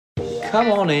come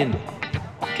on in.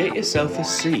 Get yourself a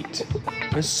seat.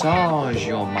 Massage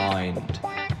your mind.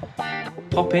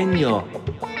 Pop in your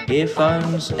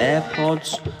earphones,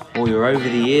 AirPods, or your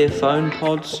over-the-ear phone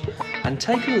pods and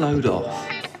take a load off.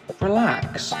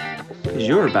 Relax, because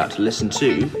you're about to listen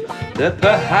to the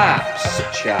Perhaps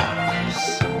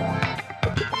Chaps.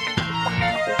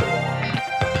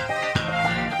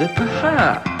 The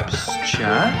Perhaps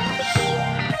Chaps.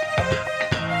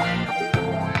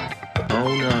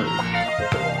 Oh no.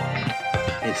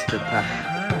 It's the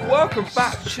Perhaps. Welcome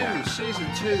back to Season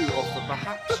 2 of the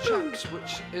Perhaps Chaps,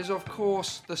 which is, of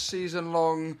course, the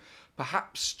season-long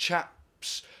Perhaps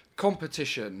Chaps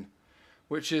competition,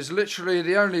 which is literally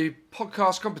the only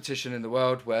podcast competition in the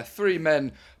world where three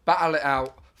men battle it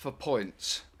out for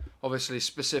points. Obviously,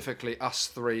 specifically us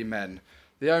three men.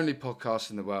 The only podcast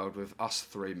in the world with us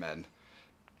three men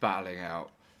battling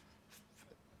out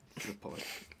for the point.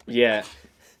 Yeah.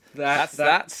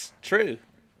 That's true.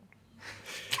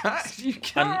 You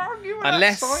can't argue with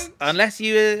that science. Unless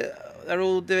you are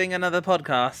all doing another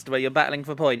podcast where you're battling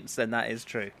for points, then that is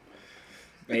true.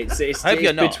 It's I hope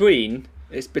you're not.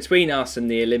 It's between us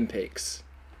and the Olympics.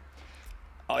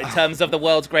 Oh, in terms of the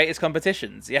world's greatest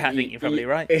competitions, yeah, I think you're probably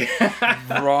right.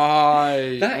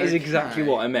 Right. That is exactly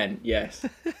what I meant, yes.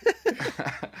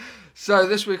 So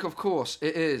this week, of course,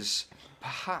 it is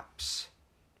perhaps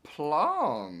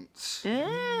plants.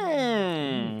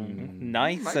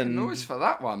 Nice. Make and a noise for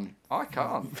that one. I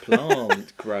can't.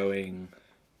 Plant growing.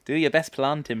 do your best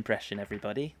plant impression,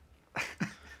 everybody.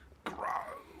 Grow.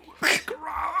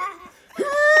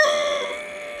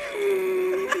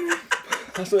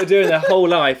 That's what they're doing their whole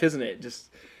life, isn't it? Just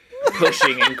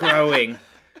pushing and growing.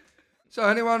 So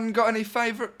anyone got any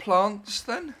favourite plants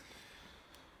then?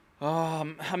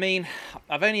 I mean,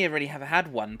 I've only really ever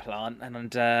had one plant,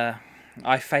 and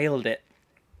I failed it.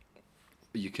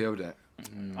 You killed it.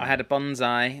 I had a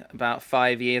bonsai about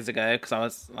 5 years ago because I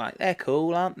was like, they're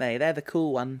cool, aren't they? They're the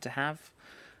cool one to have.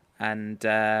 And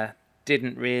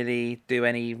didn't really do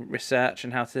any research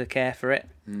on how to care for it.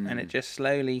 And it just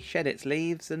slowly shed its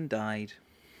leaves and died.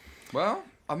 Well,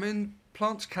 I mean,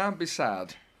 plants can be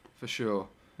sad, for sure.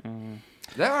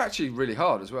 They're actually really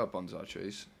hard as well, bonsai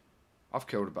trees. I've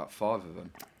killed about 5 of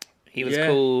them. He was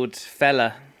called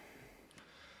Fella.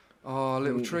 Oh,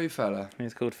 little tree fella. He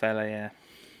was called Fella, yeah.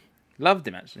 Loved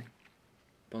him, actually.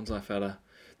 Bonsai fella.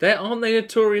 Aren't they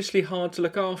notoriously hard to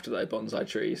look after, though, bonsai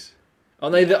trees?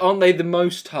 Aren't they the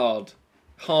most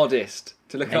hardest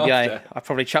to look Maybe after? I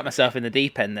probably chucked myself in the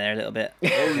deep end there a little bit.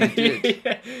 Oh, you did.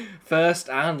 Yeah. First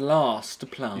and last to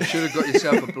plant. You should have got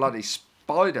yourself a bloody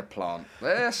spider plant.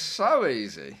 They're so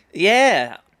easy.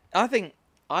 Yeah, I think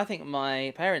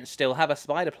my parents still have a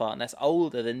spider plant that's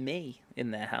older than me in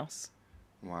their house.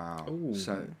 Wow. Ooh.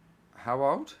 So, how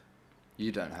old?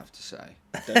 You don't have to say.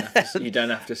 You don't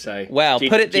have to say. Well,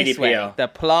 put it this way. GDPR. The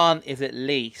plant is at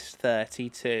least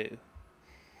 32.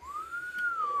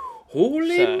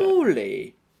 Holy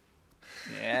moly.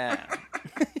 Yeah.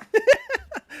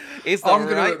 It's the I'm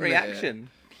gonna right admit reaction.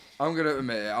 I'm going to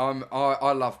admit it.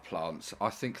 I love plants. I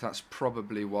think that's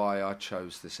probably why I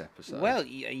chose this episode. Well,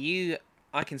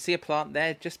 I can see a plant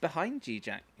there just behind you,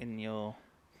 Jack, in your...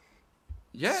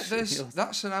 Yeah,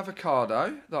 that's an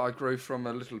avocado that I grew from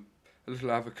a little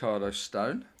avocado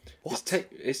stone. What?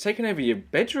 It's taken over your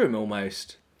bedroom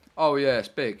almost. Oh yeah, it's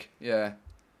big. Yeah,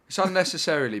 it's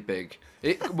unnecessarily big.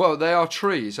 Well, they are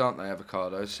trees, aren't they,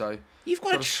 avocados? So You've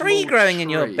got a got a tree small growing in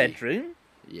your tree. bedroom.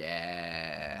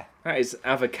 Yeah. That is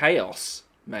avochaos,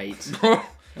 mate.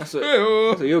 That's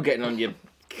what you're getting on your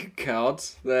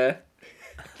cards there.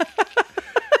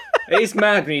 It is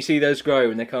mad when you see those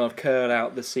grow and they kind of curl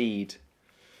out the seed.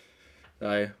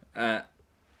 So, Curl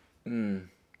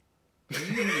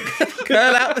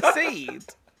out the seed.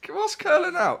 What's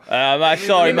curling out?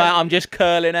 Sorry, mate. I'm just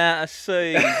curling out a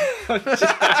seed.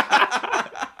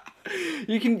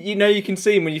 You can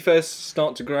see them when you first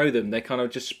start to grow them. They kind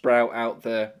of just sprout out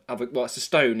it's a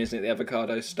stone, isn't it? The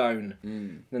avocado stone.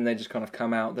 Then they just kind of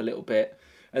come out the little bit.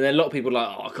 And then a lot of people are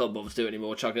like, I can't bother to do it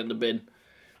anymore, chuck it in the bin.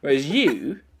 Whereas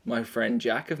you, my friend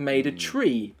Jack, have made a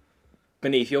tree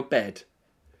beneath your bed.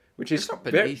 Which is It's not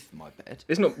beneath my bed.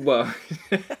 It's not, well...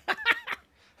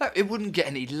 It wouldn't get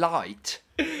any light.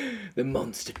 The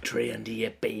monster tree under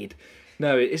your bed.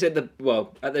 No, it's at the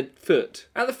foot.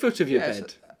 At the foot of your Yes,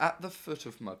 bed. at the foot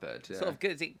of my bed. Yeah. Sort of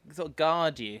good. Does it sort of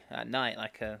guard you at night,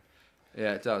 like a...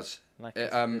 Yeah, it does. Like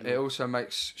It also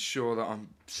makes sure that I'm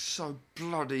so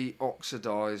bloody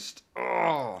oxidised.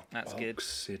 Oh, That's good.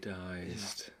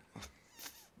 Oxidised.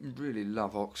 really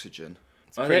love oxygen.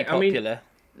 It's pretty popular.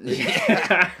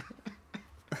 Yeah.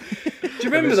 Do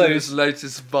you remember This is those? his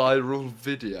latest viral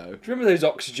video. Do you remember those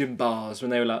oxygen bars when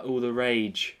they were like all the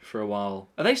rage for a while?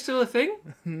 Are they still a thing?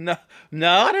 No,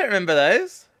 I don't remember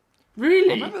those.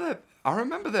 Really? I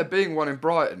remember there being one in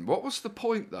Brighton. What was the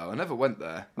point though? I never went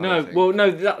there. I No, don't think. well,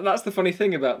 no. That's the funny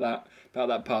thing about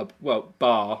that pub. Well,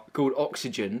 bar called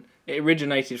Oxygen. It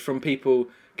originated from people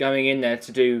going in there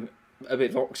to do a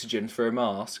bit of oxygen for a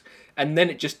mask, and then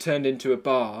it just turned into a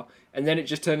bar, and then it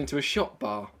just turned into a shot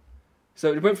bar.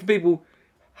 So it went from people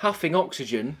huffing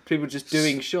oxygen, people just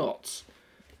doing shots.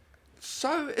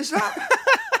 So is that?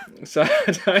 So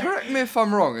Correct me if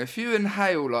I'm wrong. If you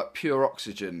inhale like pure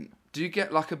oxygen, do you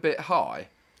get like a bit high?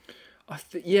 I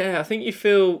think you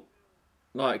feel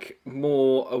like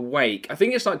more awake. I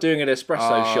think it's like doing an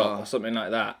espresso shot or something like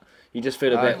that. You just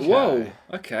feel a bit, whoa,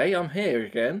 okay, I'm here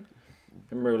again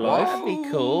in real life. That'd be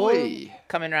cool. Oi.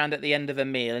 Coming around at the end of a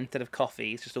meal instead of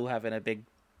coffee, it's just all having a big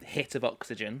hit of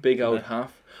oxygen. Big old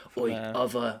huff. Oi,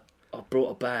 uh, I've brought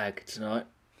a bag tonight.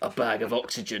 A bag of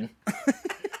oxygen.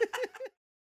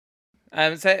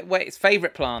 So wait, it's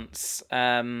favourite plants.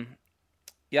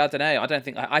 Yeah, I don't know. I don't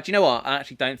think. Do you know what? I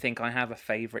actually don't think I have a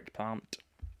favourite plant.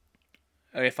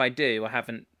 Or if I do, I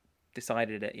haven't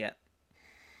decided it yet.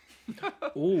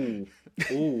 Ooh,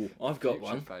 I've got Future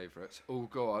one. favourites. Oh,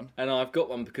 go on. And I've got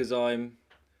one because I'm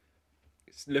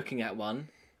looking at one.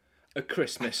 A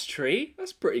Christmas tree.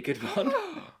 That's a pretty good one.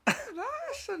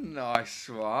 That's a nice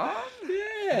one.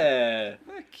 Yeah.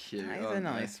 They're cute. That is a aren't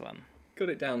nice one. Got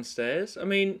it downstairs. I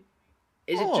mean,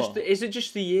 is Oh. it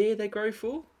just the year they grow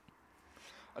for?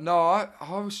 they? No, I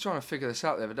was trying to figure this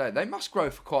out the other day. They must grow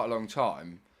for quite a long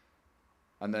time,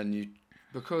 and then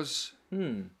because.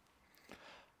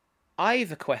 I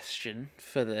have a question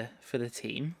for the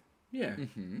team. Yeah.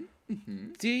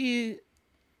 Do you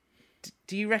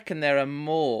reckon there are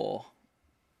more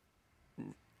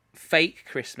fake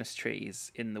Christmas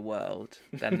trees in the world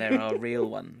than there are real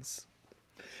ones?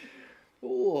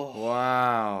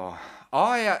 Wow.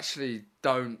 I actually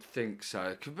don't think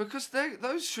so because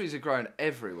those trees are growing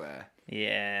everywhere.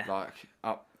 Yeah.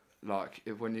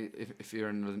 If you're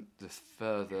in the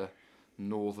further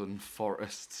northern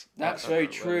forests. That's very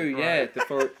true. Yeah,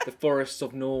 the forests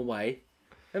of Norway.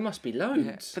 There must be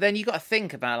loads. But then you got to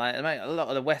think about a lot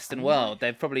of the Western world.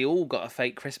 They've probably all got a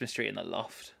fake Christmas tree in the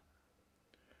loft.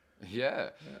 Yeah.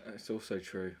 It's also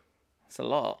true. It's a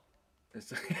lot.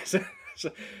 So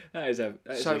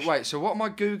what am I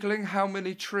googling? How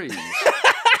many trees?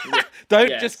 Don't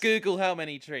Yes. just Google how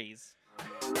many trees.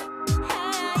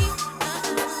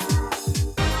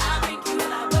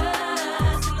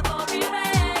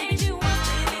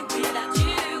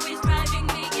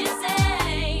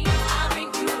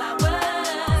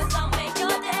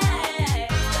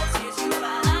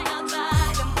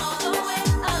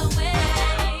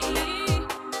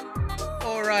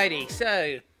 Alrighty,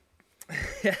 so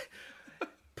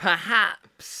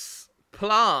perhaps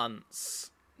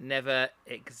plants never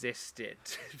existed.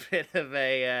 bit of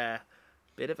a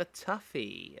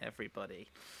toughie, everybody.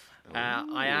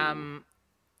 I am,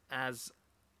 as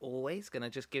always, going to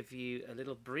just give you a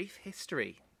little brief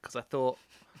history because I thought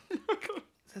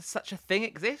does such a thing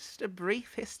exist? A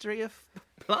brief history of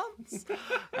plants?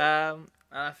 And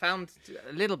I found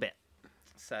a little bit.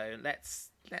 So let's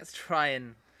try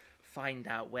and find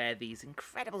out where these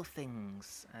incredible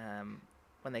things,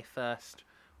 when they first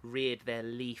reared their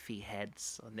leafy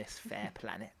heads on this fair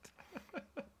planet.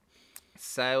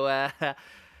 So,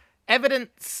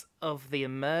 evidence of the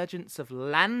emergence of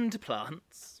land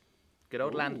plants, good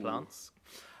old land plants,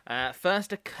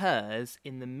 first occurs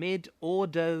in the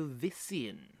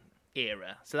mid-Ordovician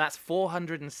era. So that's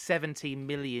 470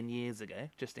 million years ago,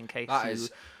 just in case That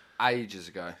is ages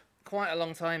ago. quite a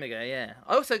long time ago, yeah.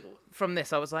 Also, from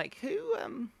this, I was like,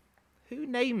 who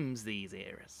names these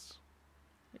eras?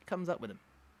 It comes up with them.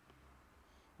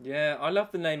 Yeah, I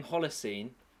love the name Holocene,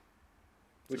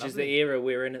 which is the Lovely. era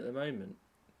we're in at the moment.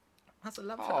 That's a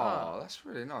love for Oh, art. that's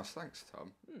really nice. Thanks,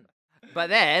 Tom. But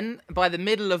then, by the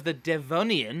middle of the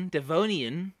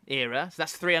Devonian era, so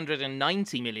that's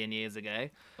 390 million years ago,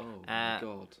 Oh my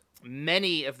god.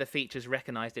 many of the features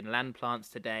recognised in land plants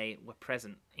today were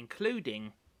present,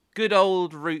 including good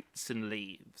old roots and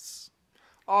leaves.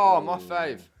 Oh, my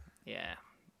fave. Yeah,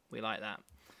 we like that.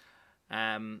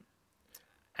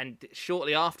 And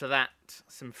shortly after that,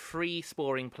 some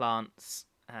free-sporing plants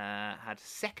had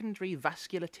secondary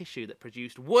vascular tissue that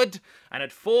produced wood and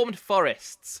had formed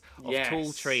forests of tall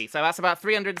Yes. trees. So that's about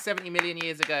 370 million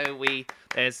years ago.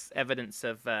 There's evidence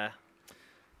of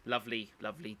lovely,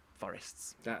 lovely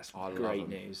forests. That's I love great 'em.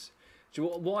 news. Do you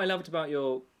know what I loved about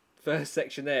your first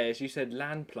section there is you said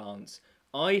land plants.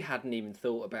 I hadn't even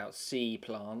thought about sea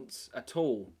plants at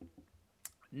all.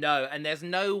 No, and there's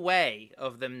no way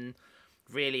of them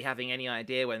really having any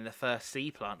idea when the first sea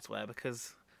plants were,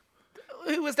 because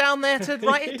who was down there to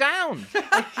write it down?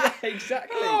 Yeah,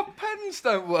 exactly. Oh, pens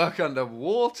don't work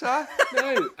underwater.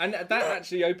 No, and that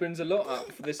actually opens a lot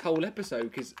up for this whole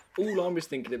episode, because all I was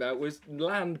thinking about was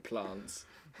land plants.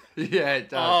 Yeah, it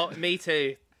does. Oh, me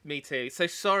too. Me too. So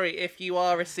sorry if you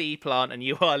are a sea plant and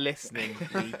you are listening.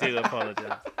 We do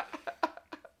apologise.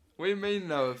 We mean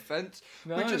no offence.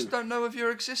 We No. just don't know of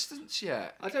your existence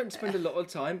yet. I don't spend a lot of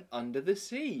time under the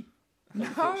sea.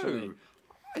 Unfortunately.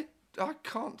 No. I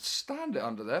can't stand it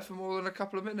under there for more than a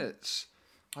couple of minutes.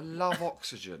 I love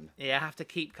oxygen. Yeah, I have to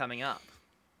keep coming up.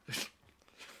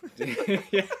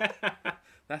 Yeah.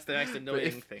 That's the most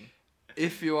annoying thing.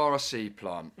 If you are a sea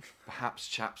plant, perhaps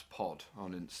Chaps Pod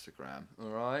on Instagram,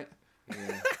 alright?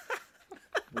 If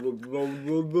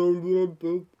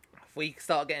we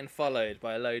start getting followed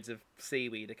by loads of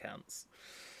seaweed accounts,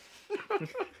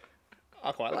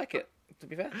 I quite like it. To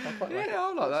be fair, I quite like Yeah,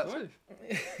 I like that too.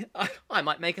 it. I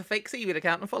might make a fake seaweed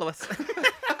account and follow us.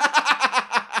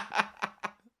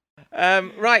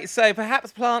 Right, so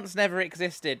perhaps plants never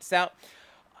existed. So,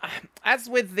 as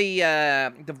with the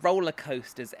roller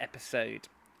coasters episode,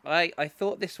 I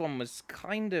thought this one was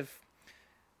kind of,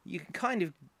 you can kind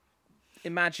of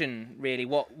imagine really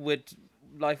what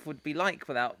life would be like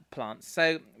without plants.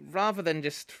 So rather than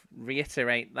just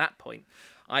reiterate that point,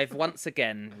 I've once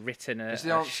again written Is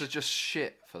the answer just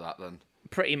shit for that then?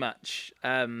 pretty much.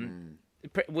 There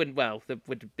would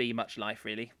be much life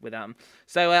really without them.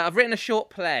 So I've written a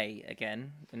short play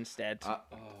again instead.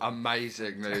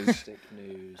 Amazing news. Fantastic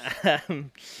news.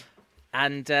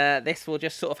 And this will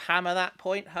just sort of hammer that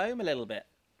point home a little bit.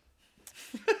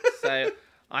 So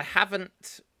I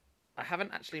haven't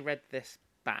actually read this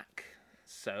back,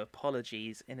 so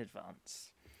apologies in advance.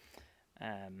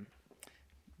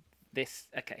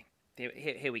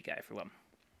 Here we go, everyone.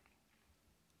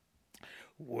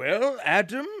 Well,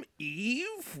 Adam,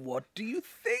 Eve, what do you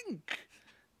think?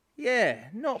 Yeah,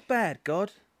 not bad,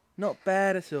 God. Not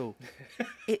bad at all.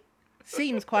 It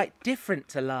seems quite different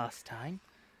to last time.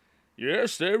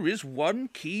 Yes, there is one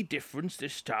key difference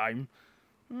this time.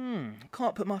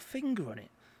 Can't put my finger on it.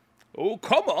 Oh,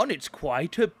 come on, it's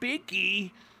quite a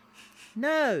biggie.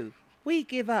 No, we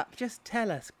give up. Just tell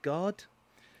us, God.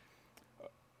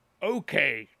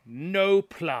 Okay, no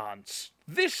plants.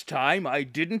 This time I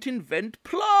didn't invent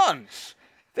plants.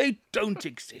 They don't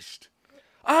exist.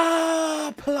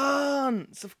 Ah,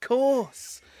 plants, of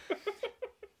course.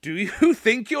 Do you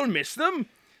think you'll miss them?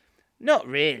 Not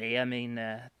really. I mean,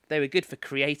 they were good for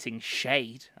creating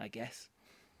shade, I guess.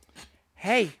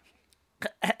 Hey,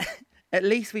 at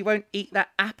least we won't eat that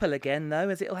apple again, though,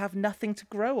 as it'll have nothing to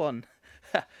grow on.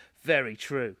 Very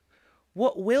true.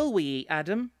 What will we eat,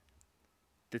 Adam?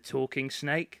 The talking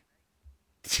snake?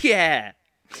 Yeah.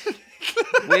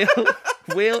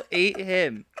 We'll eat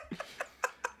him.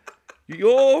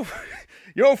 You're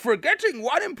forgetting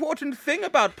one important thing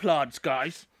about plants,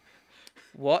 guys.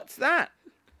 What's that?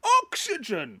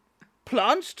 Oxygen.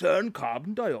 Plants turn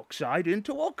carbon dioxide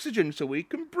into oxygen so we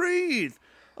can breathe.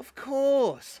 Of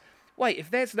course. Wait, if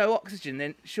there's no oxygen,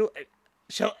 then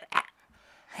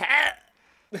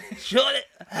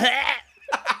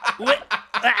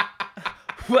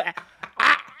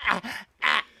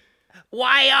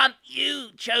why aren't you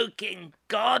choking,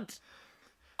 God?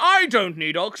 I don't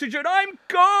need oxygen, I'm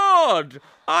God!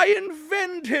 I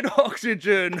invented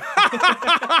oxygen!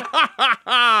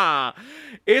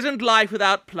 Isn't life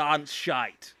without plants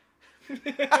shite? There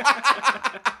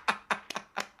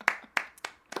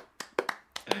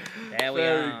we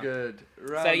Very are. good.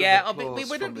 So yeah, we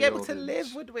wouldn't be able to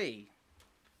live, would we?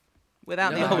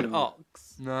 Without the old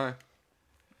ox. No.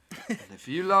 And if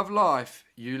you love life,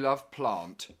 you love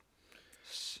plant.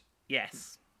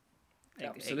 Yes.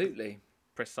 Absolutely.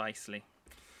 Precisely.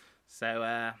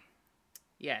 So,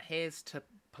 yeah, here's to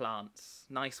plants.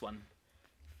 Nice one.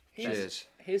 Cheers.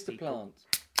 Here's the plant.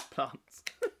 Plants.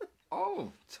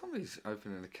 Oh, Tommy's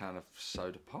opening a can of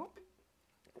soda pop.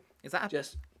 Is that a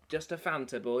Just a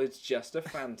Fanta, boys. Just a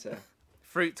Fanta.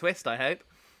 fruit twist, I hope?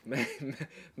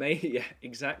 Made, yeah,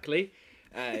 exactly.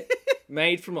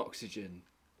 Made from oxygen.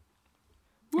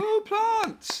 Woo,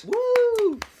 plants!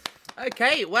 Woo!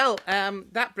 Okay, well,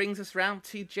 that brings us round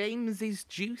to James's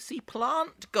Juicy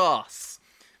Plant Goss,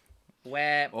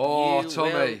 where you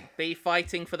Tommy. will be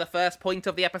fighting for the first point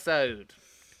of the episode.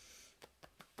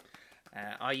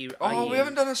 Are you? We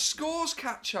haven't done a scores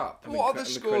catch up. What are the I'm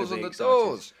scores on incredibly the excited.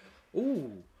 doors?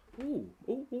 Ooh.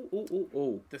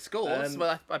 The scores?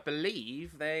 Well, I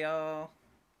believe they are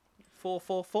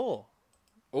 4-4-4.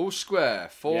 All square.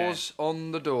 Fours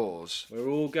on the doors. We're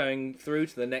all going through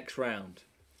to the next round.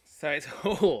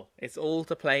 So it's all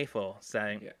to play for.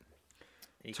 So, Yeah.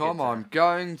 you Tom, could, I'm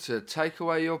going to take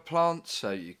away your plants so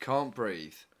you can't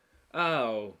breathe.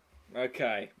 Oh,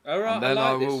 okay. All right. And then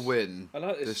I like will this. win I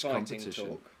like this this fighting competition.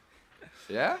 talk.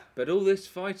 Yeah? But all this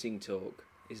fighting talk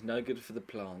is no good for the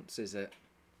plants, is it?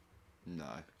 No.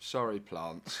 Sorry,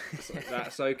 plants.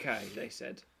 That's okay, they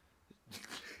said.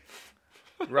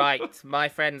 Right, my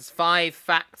friends, 5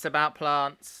 facts about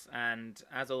plants, and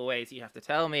as always, you have to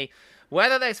tell me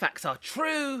whether those facts are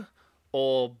true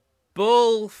or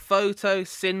bull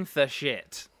photosynthesis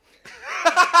shit.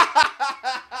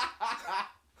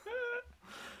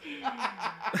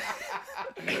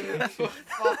 For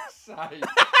fuck's sake.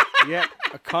 Yep,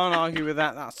 I can't argue with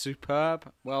that. That's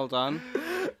superb. Well done.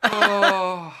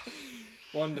 Oh.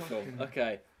 Wonderful.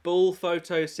 Okay. Bull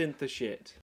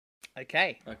photosynthesis.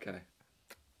 Okay, Okay.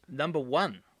 number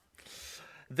 1.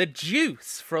 The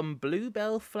juice from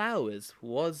bluebell flowers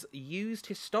was used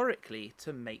historically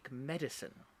to make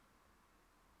medicine.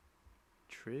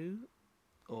 True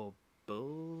or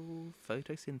bull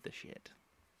photosynthesis shit?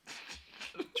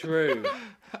 True.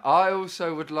 I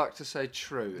also would like to say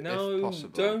true, if No, possible.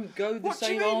 don't go the What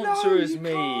do you same mean, answer no? as You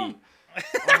me. can't.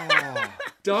 Oh.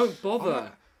 Don't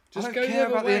bother. Just I go don't the care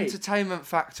other about way. the entertainment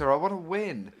factor. I want to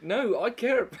win. No, I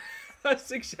care.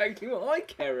 That's exactly what I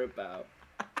care about.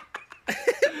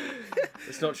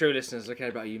 It's not true, listeners. I care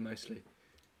about you mostly.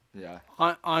 Yeah.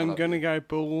 I'm love going to you. go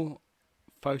bull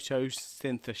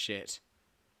photosynthesis.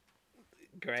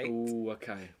 Great. Ooh,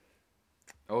 okay.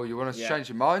 Oh, you want us to Yeah. change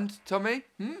your mind, Tommy?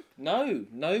 No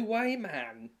way,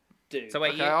 man. Dude. So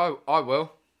wait, Okay, I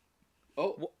will.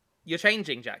 you're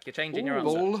changing, Jack. You're changing your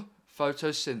answer. Bull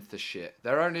photosynthesis shit.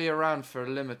 They're only around for a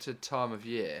limited time of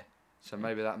year, so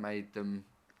maybe that made them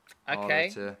Okay.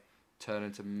 harder to turn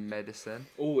into medicine.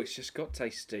 Oh, it's just got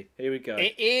tasty. Here we go.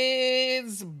 It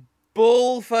is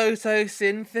bull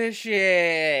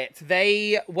photosynthesis.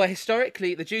 They were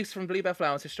historically, the juice from bluebell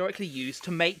flowers historically used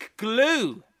to make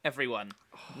glue, everyone.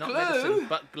 Not Glue? medicine,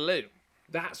 but glue.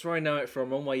 That's where I know it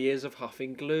from. All my years of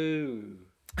huffing glue.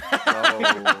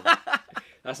 Oh,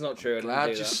 That's not true. I didn't glad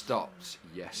do you that. stopped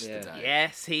yesterday.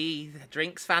 Yes, he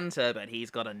drinks Fanta, but he's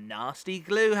got a nasty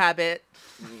glue habit.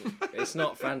 It's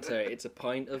not Fanta. It's a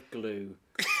pint of glue.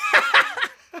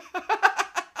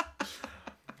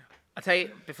 I tell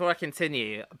you, before I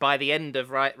continue, by the end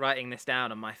of writing this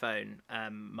down on my phone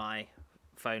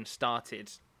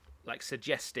started like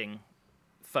suggesting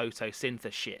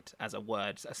photosynthesis shit as a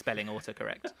word, a spelling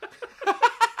autocorrect.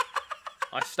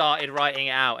 I started writing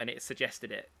it out and it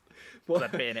suggested it. Because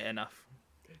I'd written it enough.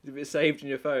 If it's saved in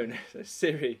your phone, so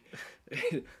Siri,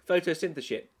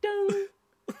 photosynthesis. Ding.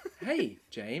 Hey,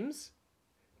 James,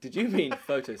 did you mean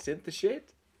photosynthesis?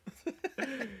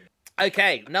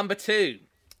 Okay, number 2.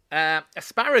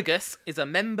 Asparagus is a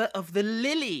member of the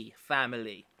lily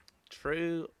family.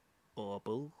 True or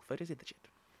bull photosynthesis?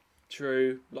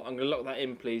 True. I'm going to lock that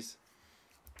in, please.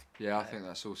 Yeah, I think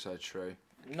that's also true.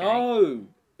 No!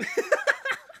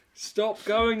 Stop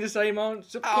going the same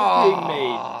answer. Stop copying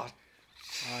me.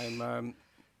 I'm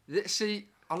See,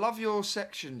 I love your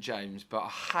section, James, but I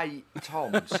hate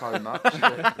Tom so much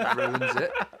that it ruins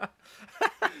it.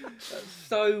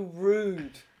 So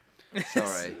rude.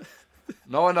 Sorry.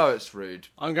 No, I know it's rude.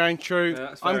 I'm going true. Yeah,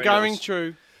 that's I'm very going nice.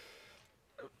 true.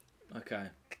 Okay.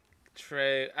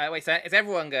 True. Wait, so is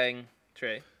everyone going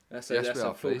true? That's Yes, a we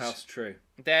are, full please. house true.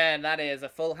 Then that is a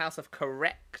full house of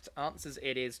correct answers.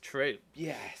 It is true.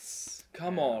 Yes.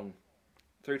 Come on.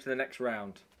 Through to the next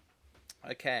round.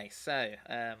 Okay, so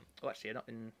actually, you're not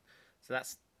in. So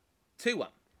that's 2-1.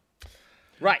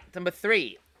 Right, number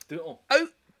 3. Do it all.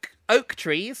 Oak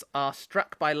trees are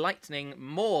struck by lightning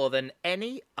more than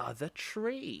any other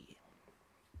tree.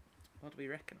 What do we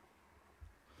reckon?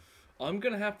 I'm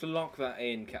going to have to lock that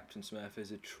in, Captain Smurf,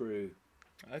 as a true.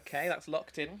 Okay, that's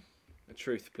locked in. A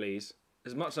truth, please.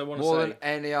 As much as I want to More say. than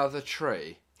any other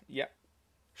tree. Yep.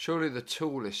 Surely the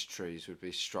tallest trees would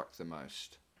be struck the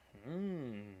most.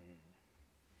 Mm.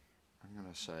 I'm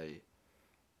going to say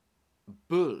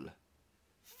bull.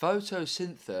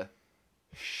 Photosynthesis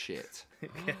shit.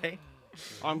 Okay.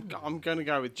 I'm going to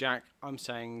go with Jack. I'm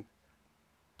saying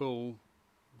bull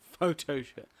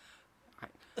photosynthesis.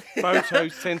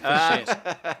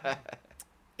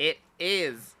 It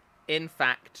is, in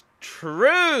fact,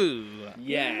 true.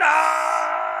 Yes.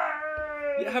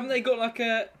 Yeah, haven't they got like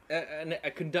a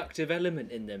conductive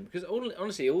element in them? Because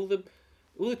honestly, all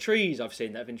the trees I've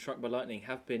seen that have been struck by lightning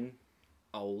have been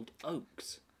old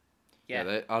oaks.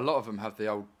 Yeah. A lot of them have the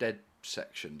old dead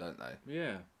section, don't they?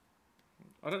 Yeah.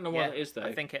 I don't know why that is though.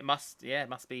 I think it must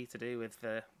be to do with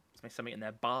something in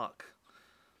their bark.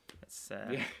 It's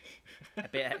a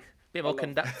Bit more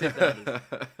conductive than these.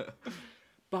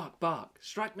 Bark, bark,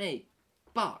 strike me.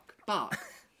 Bark, bark.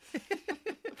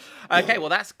 Okay, well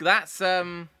that's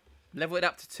level it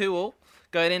up to 2-2.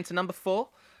 Going into number 4.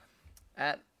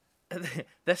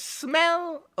 The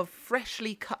smell of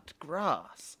freshly cut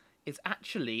grass is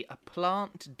actually a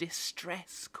plant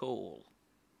distress call.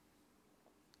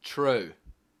 True.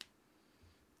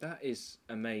 That is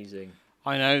amazing.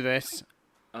 I know this.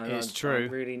 And It's true.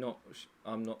 I'm really not.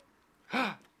 I'm not.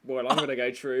 Well, I'm gonna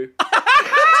go true.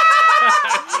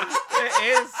 It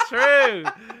is true.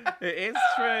 It is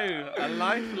true. A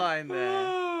lifeline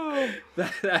there.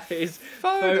 That is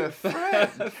Phone a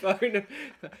friend. phone.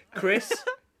 Chris,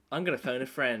 I'm gonna phone a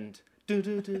friend.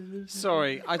 Do.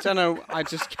 Sorry, I don't know. I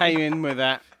just came in with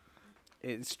that.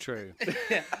 It's true.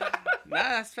 No,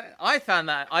 that's fair. I found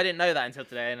that. I didn't know that until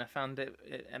today, and I found it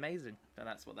amazing. And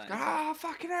that's what that is. Ah,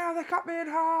 fucking hell, they cut me in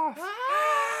half.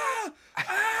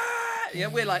 Yeah,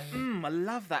 we're like, I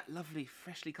love that lovely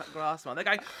freshly cut grass one. They're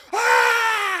going,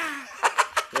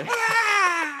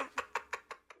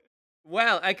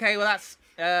 Well, okay, well that's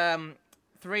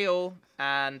 3-3,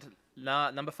 and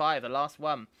number 5, the last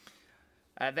one.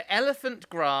 The elephant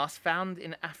grass found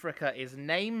in Africa is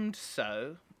named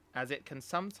so as it can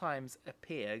sometimes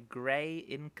appear grey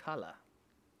in colour.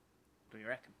 What do you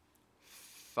reckon?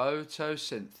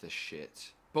 Photosynthesis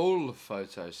shit. Bull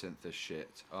photosynthesis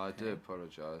shit. I do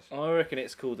apologise. I reckon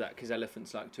it's called that because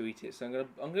elephants like to eat it. So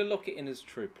I'm gonna lock it in as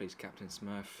true, please, Captain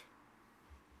Smurf.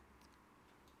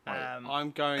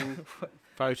 I'm going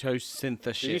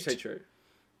photosynthesis. Did you say true?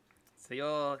 So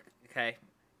you're okay.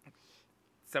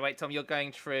 So wait, Tom, you're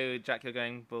going true. Jack, you're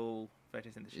going bull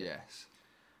photosynthesis. Yes.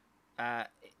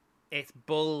 It's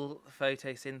bull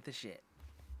photosynthesis.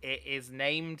 It is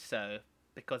named so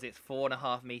because it's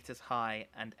 4.5 meters high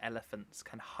and elephants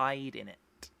can hide in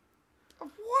it.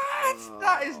 What?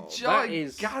 That is That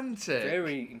is gigantic.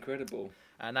 very incredible.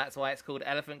 And that's why it's called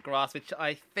elephant grass, which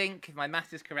I think, if my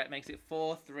math is correct, makes it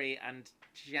 4-3, and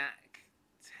Jack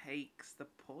takes the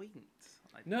point.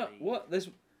 I No, believe. what? There's.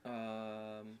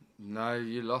 No,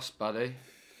 you lost, buddy.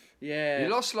 Yeah. You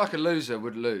lost like a loser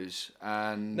would lose.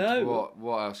 And No.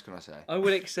 what else can I say? I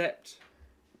will accept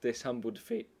this humble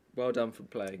defeat. Well done for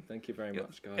playing. Thank you very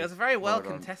much, guys. It was very well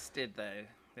done. contested, though,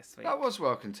 this week. That was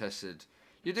well contested.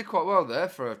 You did quite well there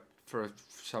for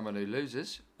someone who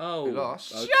loses. Oh, who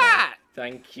lost. okay. Jack!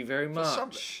 Thank you very some-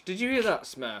 much. Did you hear that,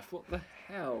 Smurf? What the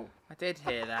hell? I did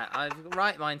hear that. I've got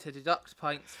right mind to deduct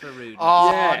points for rudeness.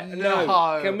 Oh, Yeah, no.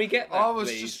 no. Can we get that, I was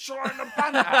please? just trying to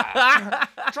banter.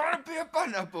 Trying to be a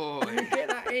banter boy. Get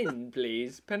that in,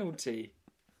 please. Penalty.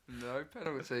 No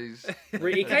penalties.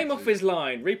 He came off his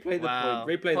line. Replay the Wow.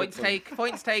 point. Replay points the point.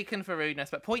 points taken for rudeness,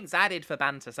 but points added for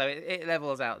banter, so it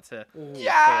levels out to.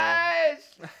 Yes!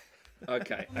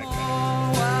 Okay. Look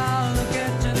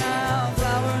at you now,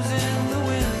 flowers in the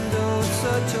window,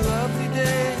 such a lovely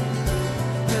day.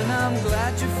 And I'm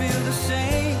glad you feel the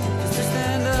same, 'cause to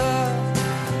stand up,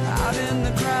 out in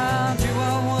the crowd, you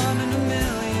are one in a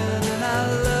million, and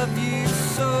I love you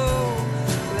so.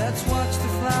 Let's watch the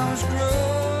flowers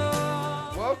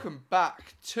grow. Welcome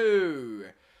back to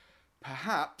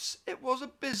Perhaps It Was a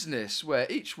Business, where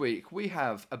each week we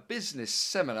have a business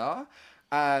seminar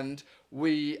and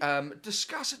we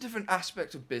discuss a different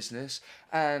aspect of business,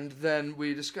 and then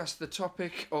we discuss the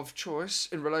topic of choice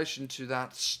in relation to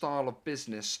that style of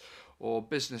business or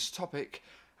business topic,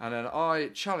 and then I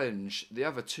challenge the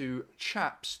other two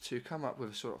chaps to come up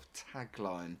with a sort of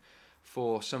tagline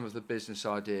for some of the business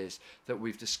ideas that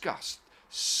we've discussed.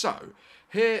 So,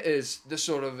 here is the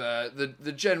sort of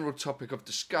the general topic of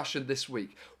discussion this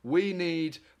week. We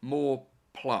need more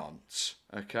plants.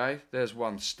 Okay, there's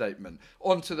one statement.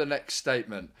 On to the next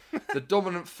statement. The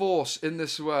dominant force in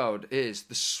this world is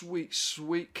the sweet,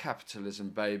 sweet capitalism,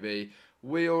 baby.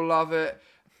 We all love it.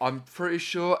 I'm pretty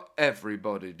sure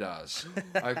everybody does.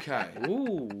 Okay.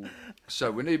 Ooh.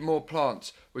 So we need more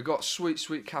plants. We've got sweet,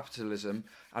 sweet capitalism,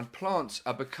 and plants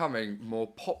are becoming more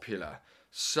popular.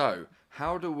 So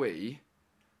how do we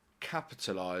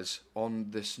capitalise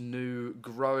on this new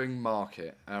growing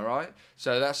market? All right.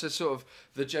 So that's a sort of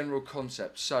the general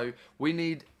concept. So we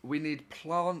need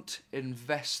plant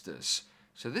investors.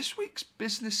 So this week's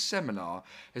business seminar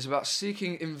is about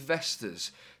seeking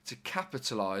investors to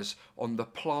capitalise on the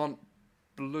plant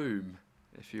bloom,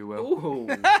 if you will. Ooh.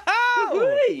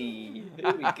 Hey,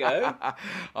 here we go.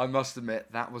 I must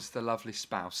admit, that was the lovely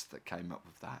spouse that came up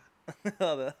with that.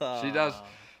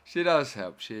 She does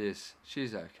help. She's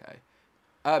okay.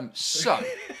 So,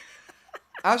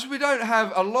 as we don't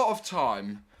have a lot of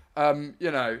time,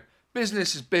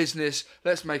 business is business.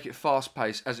 Let's make it fast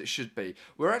paced as it should be.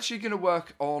 We're actually going to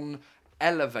work on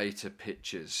elevator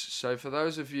pitches. So for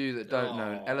those of you that don't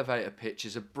know, an elevator pitch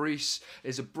is a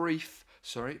brief,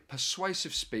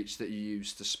 persuasive speech that you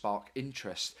use to spark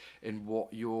interest in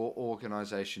what your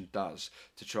organisation does,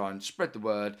 to try and spread the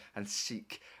word and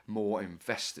seek more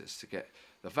investors to get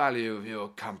the value of your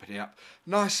company up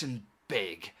nice and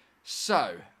big.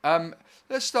 So,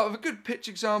 let's start with a good pitch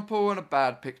example and a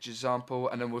bad pitch example,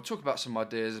 and then we'll talk about some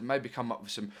ideas and maybe come up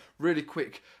with some really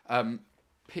quick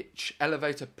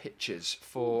elevator pitches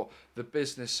for the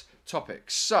business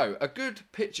topics. So, a good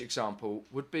pitch example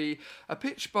would be a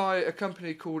pitch by a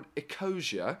company called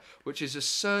Ecosia, which is a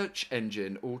search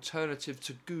engine alternative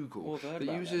to Google that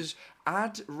uses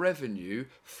ad revenue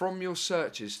from your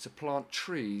searches to plant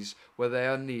trees where they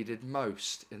are needed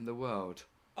most in the world.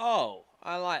 Oh,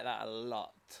 I like that a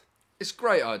lot. It's a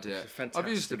great idea. It's a I've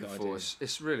used it fantastic before. idea.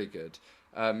 It's really good.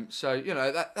 So,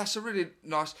 that's a really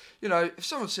nice... if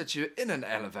someone said to you in an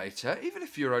elevator, even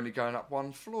if you're only going up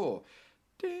one floor,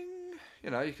 ding,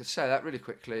 you could say that really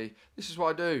quickly. This is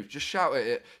what I do. Just shout at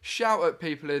it. Shout at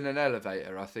people in an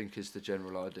elevator, I think, is the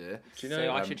general idea. Do you know?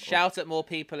 So I should shout at more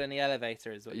people in the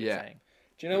elevator, is what you're saying.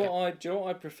 Do you know what? Do you know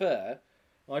what I prefer?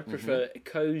 I'd prefer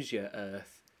Ecosia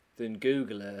Earth than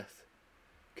Google Earth,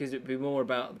 because it'd be more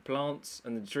about the plants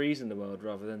and the trees in the world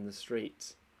rather than the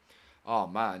streets. Oh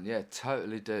man, yeah,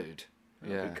 totally, dude.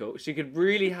 That'd be cool. So you could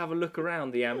really have a look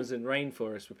around the Amazon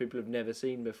rainforest where people have never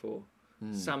seen before.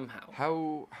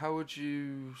 Somehow. How would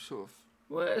you sort of?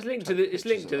 Well, it's linked to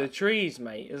the trees,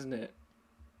 mate, isn't it?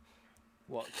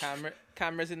 What,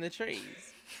 cameras in the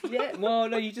trees? Yeah. Well,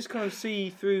 no, you just kind of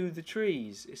see through the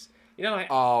trees. It's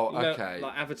like okay,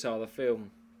 like Avatar the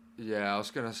film. Yeah, I was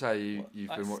gonna say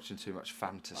you've been watching too much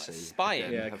fantasy. Spying,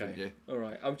 again, Yeah, okay. haven't you? All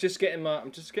right. I'm just getting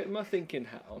my thinking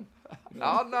hat on.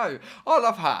 Oh no, I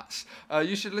love hats.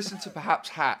 You should listen to perhaps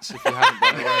Hats if you haven't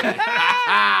done already.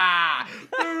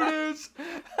 There it is.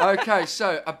 Okay,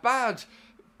 so a bad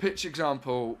pitch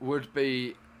example would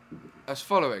be as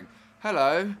following: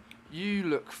 Hello, you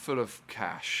look full of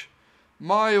cash.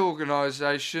 My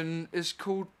organisation is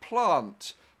called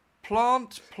Plant.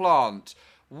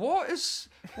 What is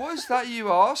that, you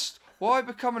asked? Why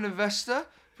become an investor?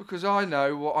 Because I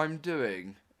know what I'm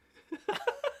doing.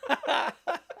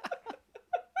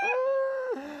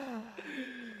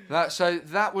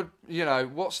 That would,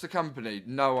 what's the company?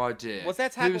 No idea. Was their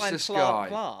Who's tagline this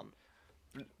plant? guy?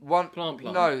 Plant.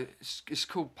 No, it's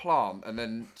called Plant, and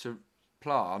then to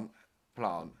plant.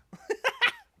 Plant.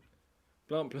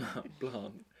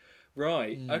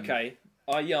 Right. Okay.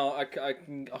 I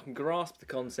can grasp the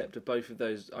concept of both of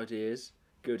those ideas,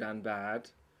 good and bad.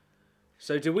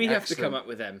 So do we have to come up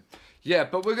with them? Yeah,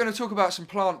 but we're going to talk about some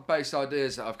plant-based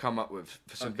ideas that I've come up with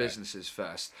for some businesses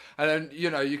first, and then you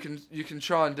can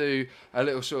try and do a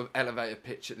little sort of elevator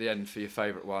pitch at the end for your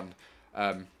favourite one.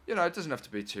 It doesn't have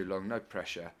to be too long. No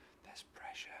pressure. There's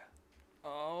pressure.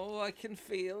 Oh, I can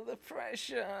feel the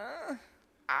pressure.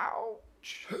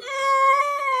 Ouch.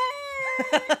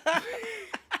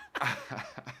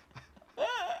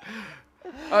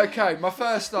 Okay, my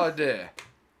first idea.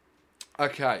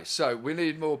 Okay, so we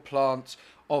need more plants,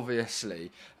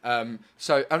 obviously. And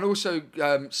also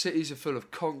cities are full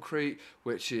of concrete,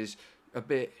 which is a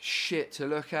bit shit to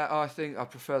look at, I think. I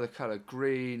prefer the colour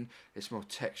green. It's more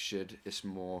textured. It's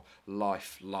more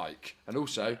lifelike. And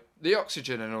also the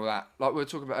oxygen and all that, like we were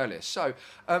talking about earlier. So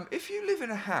if you live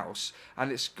in a house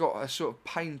and it's got a sort of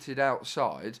painted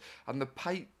outside and the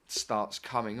paint starts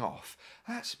coming off,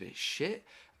 that's a bit shit.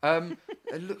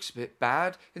 It looks a bit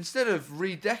bad. Instead of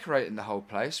redecorating the whole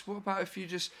place, what about if you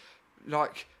just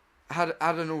had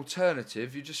an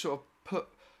alternative? You just sort of put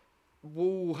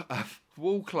wall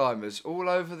climbers all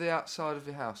over the outside of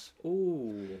your house.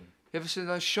 Ooh. You ever seen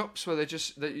those shops where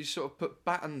that you sort of put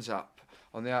battens up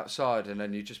on the outside and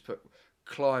then you just put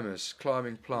climbing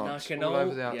plants all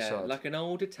over the outside? Yeah, like an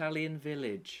old Italian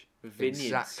village with vineyards.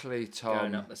 Exactly, Tom.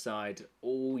 Going up the side.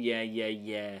 Oh yeah.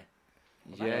 Yeah.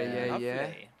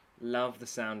 Love the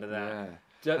sound of that.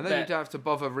 Yeah. And then you don't have to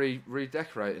bother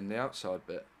redecorating the outside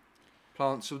bit.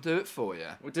 Plants will do it for you.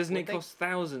 Well, doesn't it cost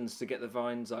thousands to get the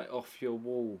vines off your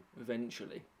wall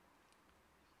eventually?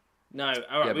 No,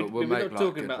 all right. Yeah, we're not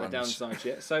talking about ones. the downsides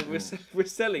yet. So we're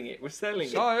selling it. We're selling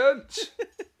Science.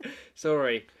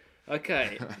 Sorry.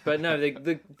 Okay, but no,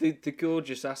 the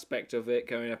gorgeous aspect of it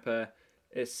going up a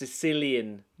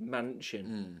Sicilian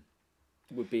mansion.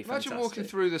 Would be fantastic. Imagine walking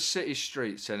through the city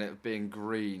streets and it being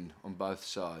green on both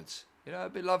sides.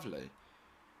 It'd be lovely.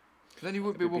 Then you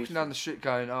wouldn't be walking down the street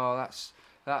going, "Oh,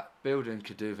 that building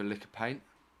could do with a lick of paint."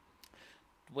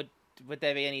 Would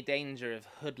there be any danger of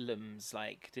hoodlums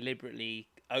deliberately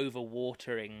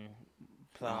overwatering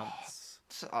plants?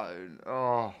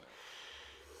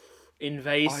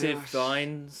 Invasive yes.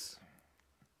 vines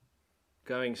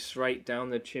going straight down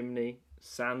the chimney.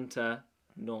 Santa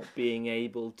not being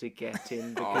able to get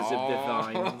in because of the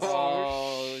vines.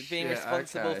 Oh, being shit,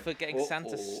 responsible okay. for getting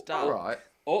Santa stuck. All right.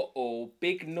 Uh-oh,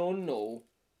 big no.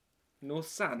 No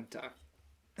Santa.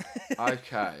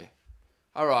 Okay.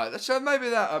 All right. So maybe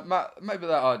that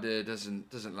idea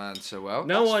doesn't land so well.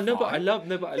 No, That's I know, but I fine. love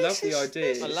the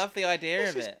idea. I love the idea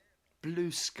of it.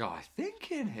 Blue sky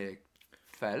thinking here,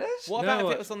 fellas. What No, about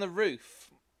if it was on the roof?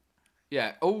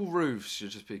 Yeah, all roofs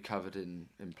should just be covered in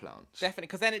plants. Definitely,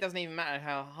 because then it doesn't even matter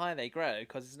how high they grow,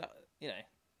 because it's not, Yeah.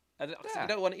 you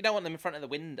don't want them in front of the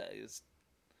windows.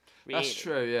 Really. That's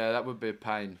true. Yeah, that would be a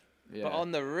pain. Yeah. But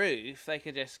on the roof, they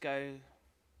could just go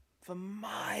for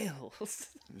miles.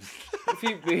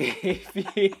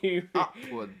 if you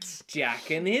Upwards. Jack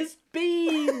and his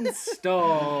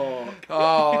beanstalk.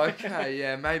 Oh, okay.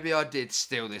 Yeah, maybe I did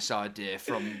steal this idea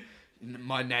from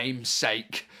my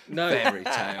namesake fairy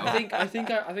tale. I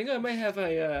think I may have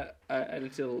a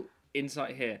little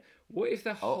insight here. What if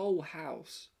the whole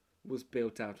house was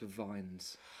built out of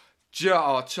vines?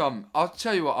 Tom, I'll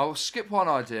tell you what. I'll skip one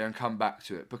idea and come back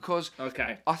to it because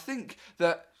Okay. I think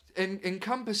that in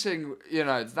encompassing,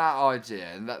 that idea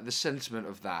and that the sentiment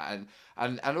of that,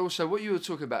 and also what you were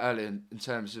talking about earlier in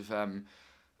terms of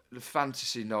the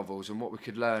fantasy novels and what we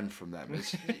could learn from them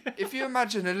is if you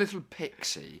imagine a little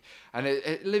pixie and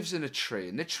it lives in a tree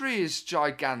and the tree is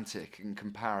gigantic in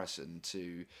comparison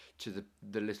to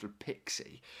the little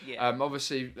pixie. Yeah.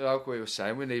 Obviously, like we were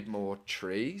saying, we need more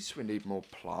trees, we need more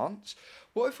plants.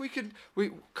 What if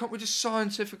can't we just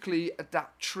scientifically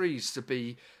adapt trees to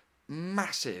be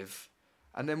massive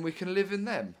and then we can live in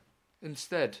them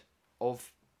instead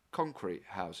of concrete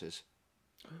houses?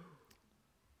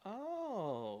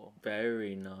 Oh.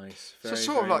 Very nice. So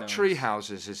sort of like tree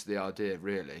houses is the idea,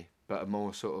 really, but a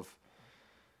more sort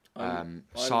of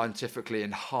scientifically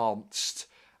enhanced,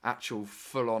 actual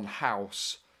full-on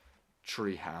house,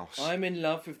 tree house. I'm in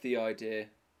love with the idea.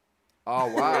 Oh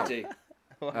wow! Already.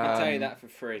 I can tell you that for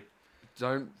free.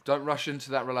 Don't rush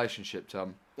into that relationship,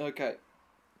 Tom. Okay.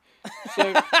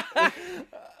 So,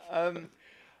 as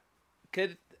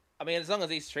long as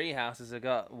these tree houses have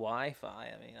got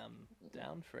Wi-Fi, I'm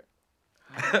down for it.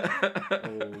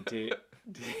 oh dear.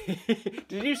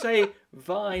 Did you say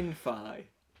vine-fi?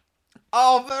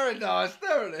 Oh, very nice.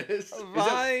 There it is.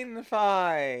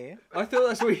 Wi-Fi. I thought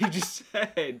that's what you just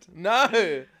said. No.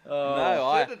 Oh.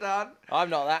 No, Should have done. I'm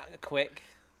not that quick.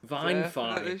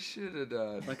 Vine-fi. Definitely should have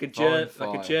done. Like a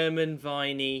Vine-fi. German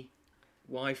viney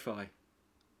Wi-Fi.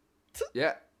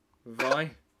 Yeah.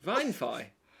 Vine-fi.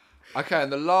 Okay,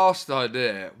 and the last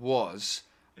idea was,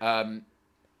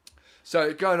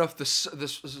 so going off the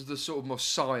sort of more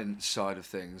science side of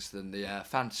things than the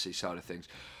fantasy side of things,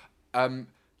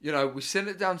 we send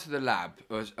it down to the lab,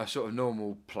 a sort of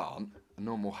normal plant, a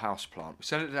normal house plant. We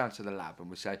send it down to the lab and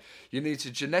we say, you need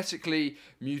to genetically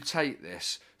mutate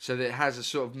this so that it has a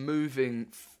sort of moving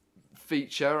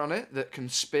feature on it that can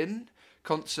spin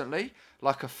constantly,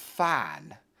 like a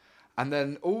fan. And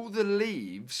then all the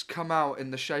leaves come out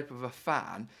in the shape of a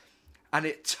fan, and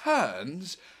it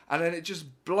turns, and then it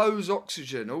just blows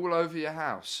oxygen all over your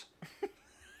house.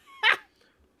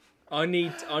 I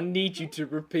need you to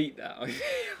repeat that.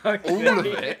 All of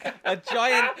it. A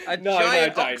giant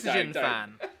don't, oxygen don't.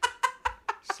 fan.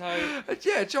 So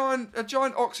Yeah, a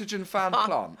giant oxygen fan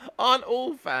plant. Aren't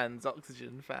all fans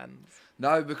oxygen fans?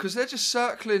 No, because they're just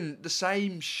circling the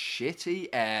same shitty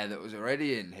air that was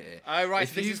already in here. Oh right, If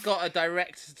so this you've- has got a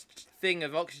direct thing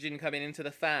of oxygen coming into the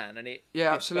fan, and it.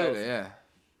 Yeah, it absolutely, spells-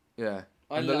 yeah.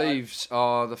 I And the like- leaves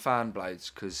are the fan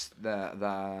blades, because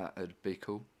that'd be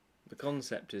cool. the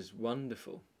concept is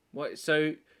wonderful. What?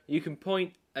 So you can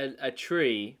point a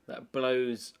tree that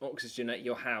blows oxygen at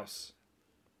your house.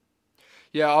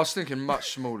 Yeah, I was thinking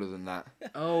much smaller than that.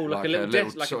 Oh, like a little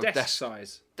sort of desk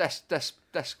size.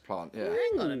 Desk plant, yeah.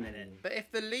 Hang on a minute. But if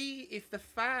the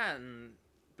fan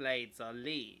blades are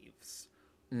leaves,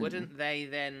 wouldn't they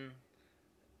then,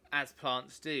 as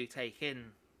plants do, take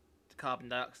in carbon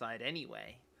dioxide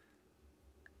anyway?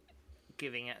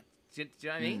 Giving it. Do you know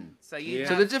what I mean? So you Yeah.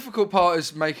 So the difficult part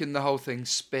is making the whole thing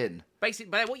spin. basically,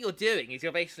 but what you're doing is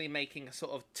you're basically making a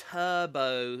sort of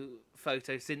turbo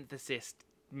photosynthesis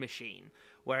machine,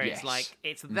 where it's Yes. like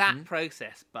it's that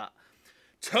process, but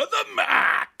to the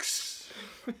max.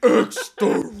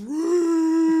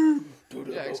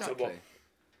 Yeah, exactly.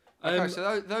 Okay,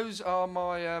 so those are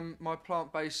my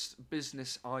plant-based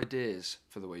business ideas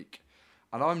for the week,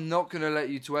 and I'm not going to let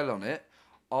you dwell on it.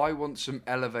 I want some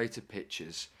elevator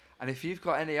pitches, and if you've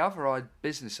got any other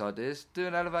business ideas, do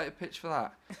an elevator pitch for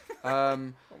that. Oh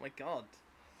my god.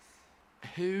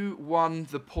 Who won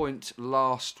the point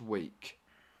last week?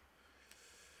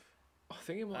 I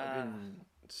think it might have been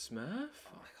Smurf.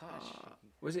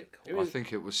 Was it? I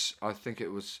think it was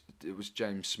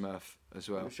James Smurf as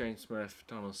It well. was James Smurf,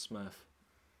 Donald Smurf.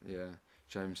 Yeah,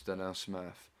 James Donnell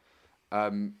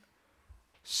Smurf.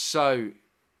 So,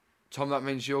 Tom, that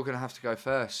means you're going to have to go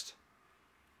first.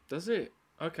 Does it?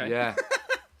 Okay. Yeah.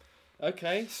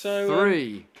 Okay. So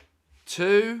 3,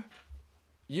 2.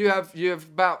 You have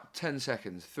about 10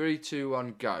 seconds. 3, 2,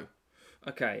 1, go.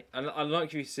 Okay, and I'd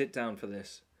like you to sit down for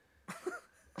this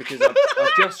because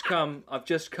I've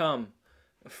just come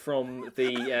from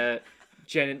the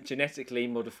genetically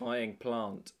modifying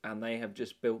plant, and they have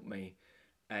just built me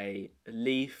a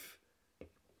leaf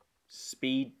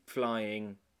speed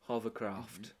flying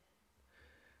hovercraft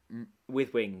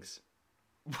with wings,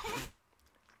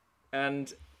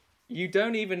 and you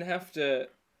don't even have to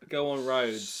go on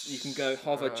roads. You can go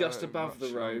hover just above the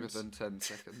roads. Longer than 10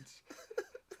 seconds.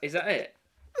 Is that it?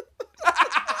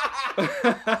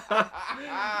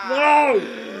 No!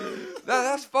 No,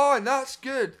 that's fine. That's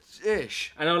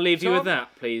good-ish. And I'll leave you Tom, with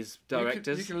that, please,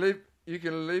 directors. You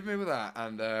can leave me with that,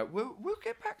 and we'll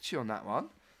get back to you on that one.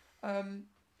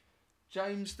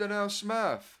 James Donnell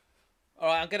Smurf. All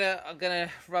right, I'm gonna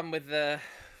run with the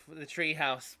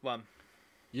treehouse one.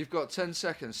 You've got 10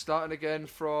 seconds, starting again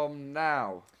from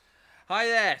now. Hi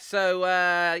there. So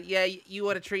yeah, you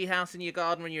had a tree house in your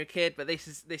garden when you were a kid, but this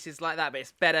is like that, but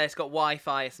it's better. It's got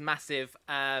Wi-Fi. It's massive.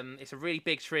 It's a really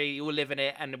big tree. You all live in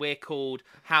it, and we're called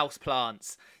house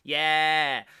plants.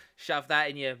 Yeah, shove that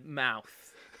in your mouth.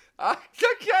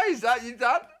 Okay, is that you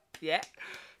done? Yeah.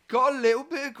 Got a little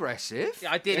bit aggressive.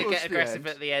 Yeah, I did towards get the aggressive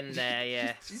end, at the end there.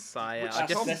 Yeah. So, I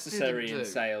That's just necessary didn't in do.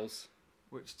 sales.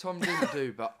 which Tom didn't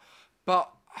do, but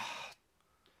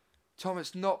Tom,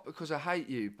 it's not because I hate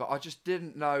you, but I just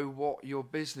didn't know what your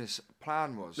business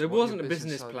plan was. There what your wasn't a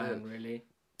business idea- plan, really.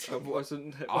 It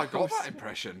wasn't. I got that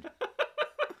impression.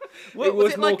 What, was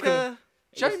was it more like a?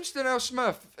 James Donnell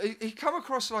Smurf, he come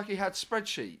across like he had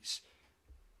spreadsheets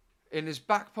in his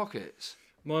back pockets.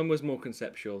 Mine was more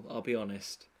conceptual. I'll be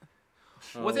honest.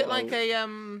 Was Oh, it like a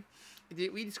Were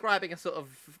you describing a sort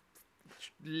of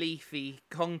leafy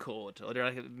Concorde, or did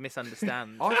I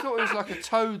misunderstand? I thought it was like a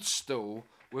toadstool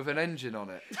with an engine on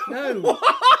it. No.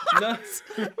 No.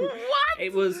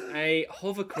 It was a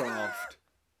hovercraft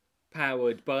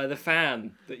powered by the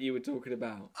fan that you were talking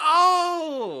about.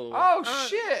 Oh! Oh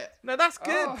shit! No, that's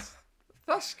good. Oh,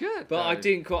 that's good. But I though.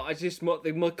 didn't quite. I just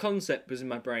my concept was in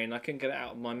my brain. I couldn't get it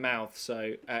out of my mouth,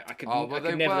 so I could. Oh I well, could they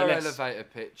were nevertheless. elevator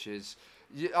pitches.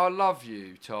 I love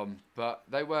you, Tom, but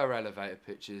they were elevator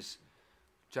pitches.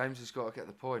 James has got to get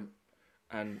the point.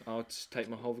 And I'll just take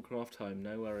my hovercraft home.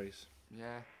 No worries.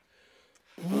 Yeah.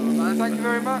 No, thank you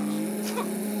very much.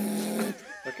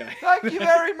 Okay. Thank you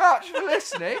very much for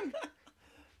listening.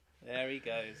 There he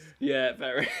goes, Yeah,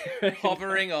 very.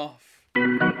 hovering off.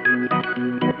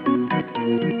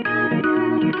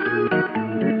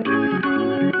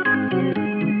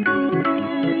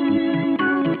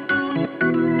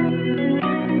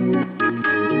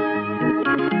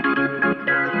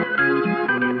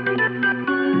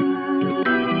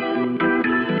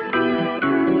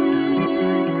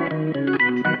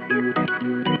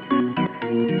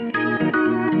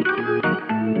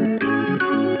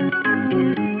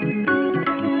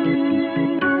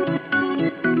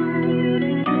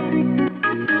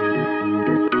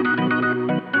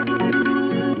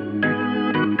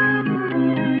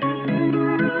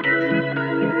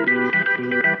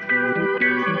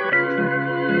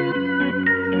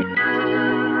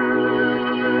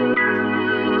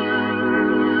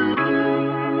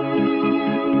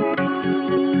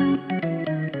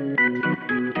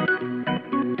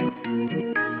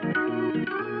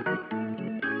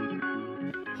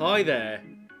 Hi there,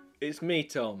 it's me,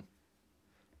 Tom.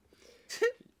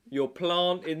 Your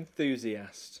plant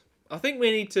enthusiast. I think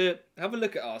we need to have a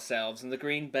look at ourselves and the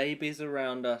green babies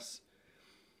around us.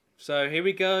 So here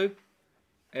we go.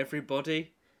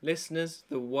 Everybody, listeners,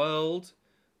 the world,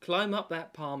 climb up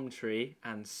that palm tree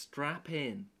and strap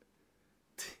in.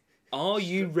 Are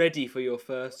you ready for your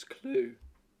first clue?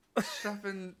 Strap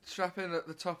in at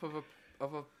the top of a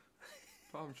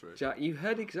palm tree. Jack, you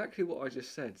heard exactly what I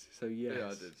just said, so yes. Yeah, I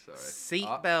did. Sorry. Seat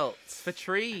belts for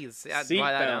trees. Yeah, Seat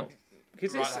write that down. belt.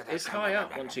 Because it's high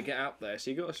up once you get out there, so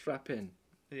you got to strap in.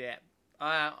 Yeah.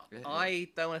 I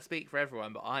don't want to speak for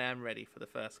everyone, but I am ready for the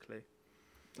first clue.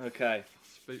 Okay.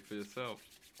 Speak for yourself.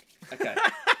 Okay.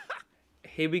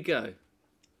 Here we go.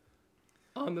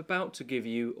 I'm about to give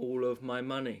you all of my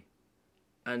money.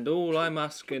 And all I'm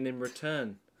asking in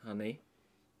return, honey,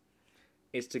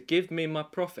 is to give me my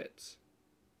profits.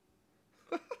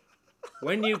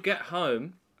 When you get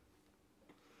home,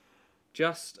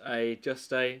 just a,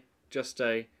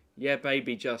 yeah,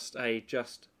 baby, just a.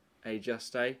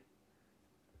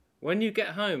 When you get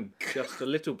home, just a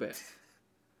little bit.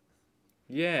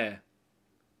 Yeah,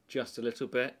 just a little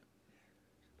bit.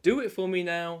 Do it for me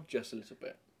now, just a little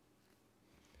bit.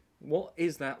 What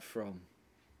is that from?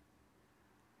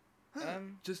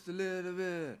 Just a little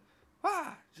bit.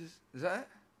 Is that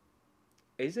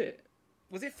it? Is it?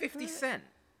 Was it 50 Cent?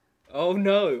 Oh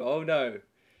no!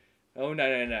 It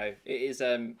is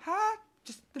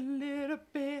Just a little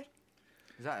bit.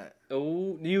 Is that it?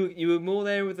 Oh, you were more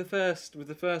there with the first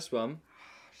one.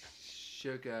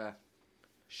 Sugar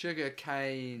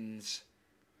canes.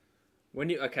 When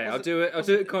you I'll do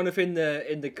it kind of in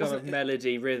the kind of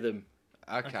melody rhythm.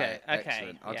 Okay,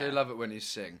 excellent. I do love it when you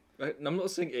sing. I'm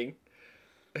not singing.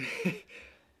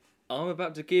 I'm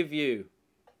about to give you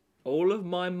all of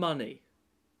my money,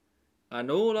 and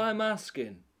all I'm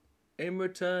asking in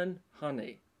return,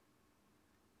 honey,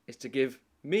 is to give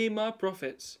me my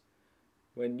profits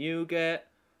when you get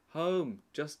home.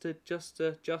 Just a,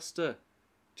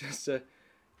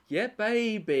 yeah,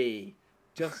 baby.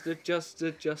 Just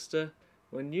a,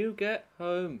 when you get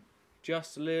home.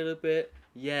 Just a little bit,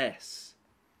 yes.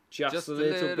 Just a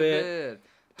little bit.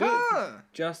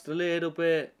 Just a little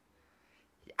bit.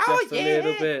 Just a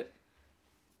little bit.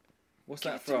 What's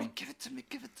that from? Give it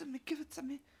to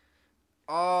me.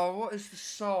 Oh, what is the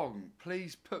song?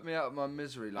 Please put me out of my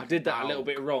misery. Like I did that a little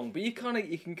bit wrong, but you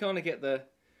can kind of get the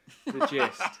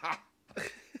gist.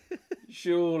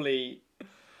 Surely.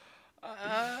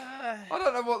 I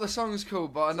don't know what the song's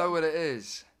called, but I know what it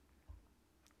is.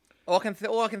 All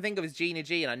I can think of is Gina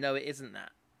G, and I know it isn't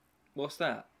that. What's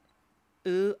that?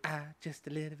 Ooh, just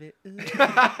a little bit. Ooh.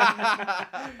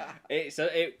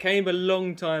 It came a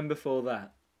long time before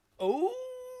that. Ooh.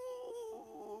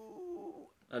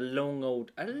 A long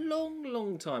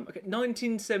time. Okay,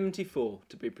 1974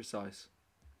 to be precise.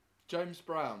 James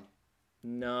Brown.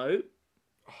 No.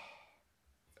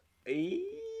 Am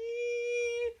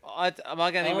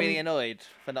I going to be really annoyed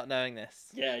for not knowing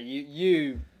this? Yeah,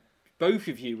 you, both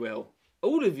of you will.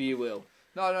 All of you will.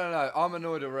 No. I'm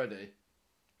annoyed already.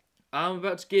 I'm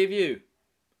about to give you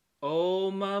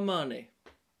all my money,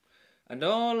 and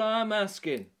all I'm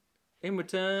asking in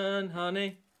return,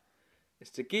 honey, is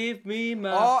to give me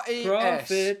my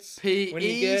profits.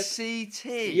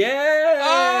 R-E-S-P-E-C-T.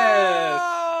 Yes!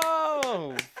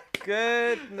 Oh,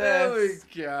 goodness. There we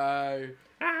go.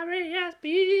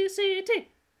 R-E-S-P-E-C-T.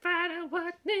 Find out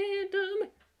what they do me.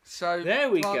 So, there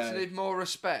we plants go. need more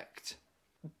respect.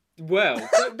 Well,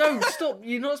 no, stop.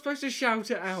 You're not supposed to shout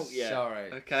it out yet.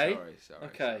 Sorry. Okay? Sorry.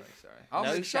 Okay. I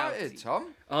was No excited,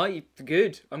 shouting. Tom.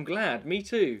 Good. I'm glad. Me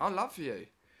too. I love you.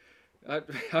 I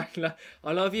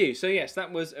love you. So yes,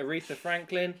 that was Aretha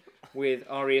Franklin with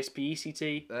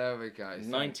R-E-S-P-E-C-T. There we go.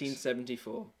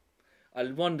 1974.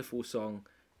 A wonderful song.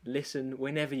 Listen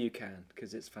whenever you can,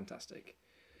 because it's fantastic.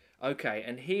 Okay,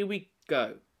 and here we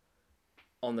go.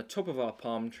 On the top of our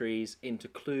palm trees into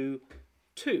clue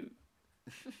 2.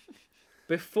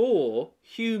 Before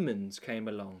humans came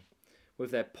along with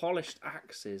their polished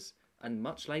axes and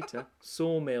much later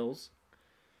sawmills,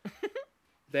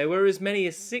 there were as many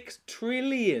as 6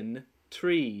 trillion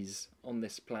trees on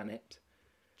this planet.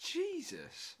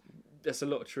 Jesus. That's a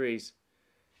lot of trees.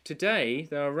 Today,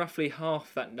 there are roughly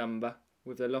half that number,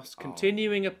 with the loss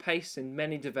continuing apace in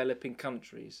many developing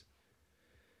countries.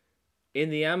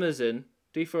 In the Amazon,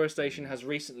 deforestation has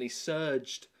recently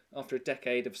surged after a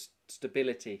decade of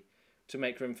stability to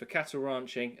make room for cattle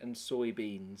ranching and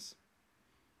soybeans.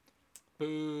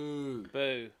 Boo.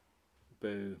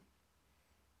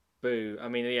 I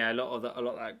mean, yeah, a lot of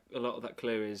that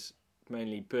clue is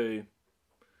mainly boo,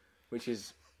 which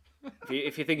is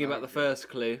if you're thinking about the first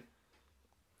clue.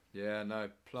 Yeah, no.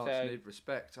 Plants So- need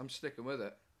respect. I'm sticking with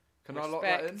it. Can I lock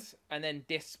that in? Respect, and then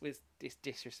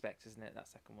disrespect, isn't it? That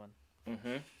second one.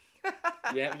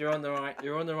 Yeah, you're on the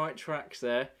right tracks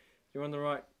there. You're on the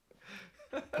right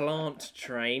plant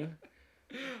train.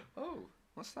 Oh,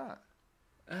 what's that?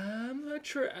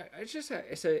 It's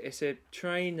a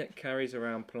train that carries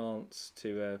around plants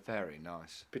to Very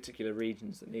nice. particular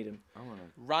regions that need them. I want to.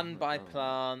 Run by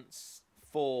plants,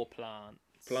 for plants.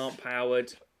 Plant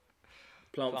powered,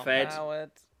 plant fed.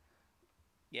 Powered.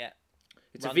 Yeah.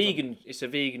 It's Runs a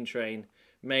vegan train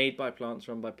made by plants,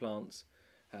 run by plants.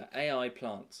 AI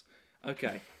plants.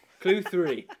 Okay. Clue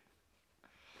 3.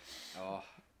 Oh.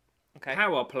 Okay.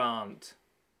 Power plant.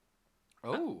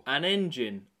 Oh. An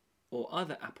engine or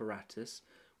other apparatus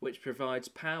which provides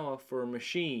power for a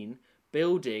machine,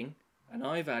 building, and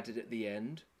I've added at the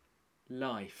end,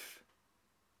 life.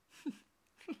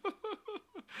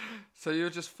 So you're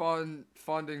just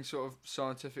finding sort of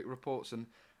scientific reports and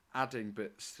adding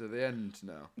bits to the end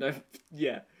now. No,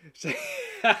 yeah. So,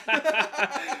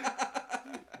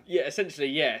 yeah, essentially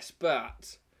yes,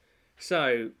 but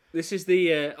so this is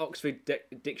the Oxford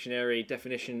Dictionary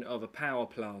definition of a power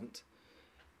plant: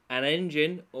 an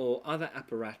engine or other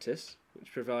apparatus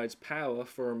which provides power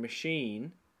for a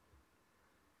machine,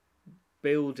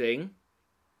 building,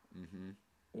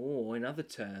 or in other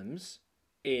terms,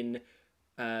 in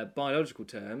biological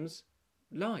terms,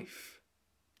 life.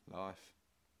 Life.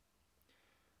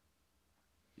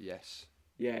 Yes.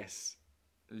 Yes.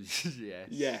 Yes.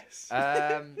 Yes.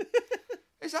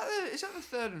 Is that the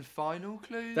third and final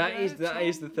clue? That there,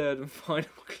 is Tom? the third and final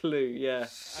clue. Yeah.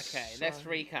 Okay, let's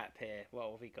recap here. What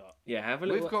have we got? Yeah. Have a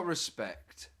look. We've got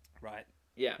respect. Right.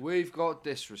 Yeah. We've got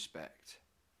disrespect.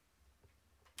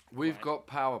 We've got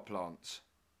power plants.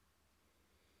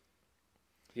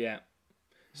 Yeah.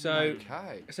 So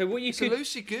Okay. so what you It's could a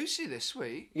loosey goosey this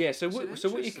week. yeah so It's an what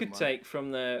you interesting could one. take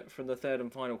from the third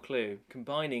and final clue,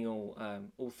 combining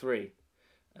all three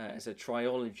as a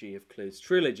trilogy of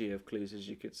clues, as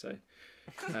you could say.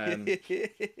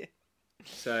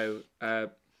 So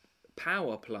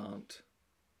power plant,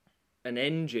 an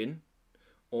engine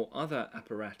or other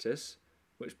apparatus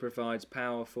which provides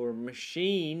power for a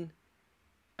machine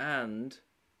and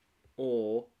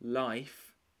or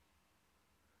life.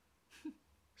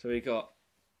 So we got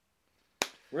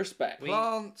respect.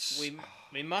 Plants.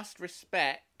 We must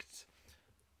respect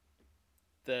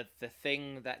the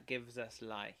thing that gives us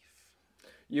life.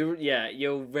 You're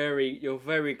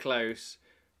very close.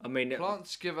 I mean,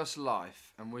 Plants give us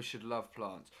life, and we should love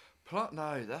plants.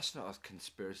 No, that's not a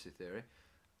conspiracy theory.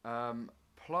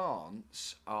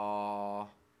 Plants are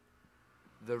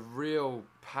the real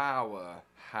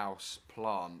powerhouse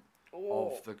plant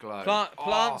of the globe.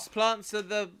 Plants are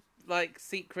the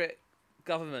secret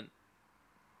government.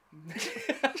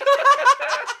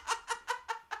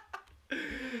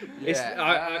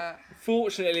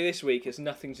 Fortunately, this week it's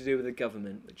nothing to do with the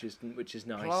government, which is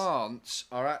nice. Plants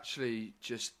are actually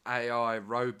just AI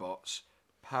robots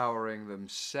powering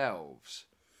themselves.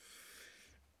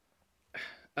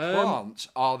 Plants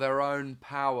are their own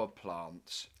power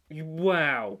plants.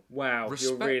 Wow! Respect.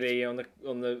 You're really on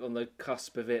the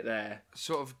cusp of it there.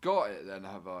 Sort of got it then,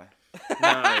 have I?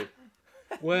 No.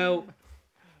 Well,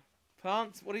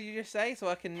 Plants. What did you just say? So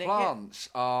I can nick Plants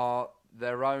are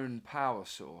their own power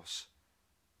source.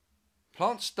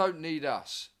 Plants don't need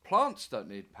us. Plants don't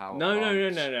need power. no.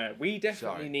 plants. We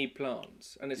definitely Sorry. need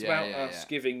plants, and it's Yeah, about yeah, us yeah.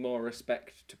 giving more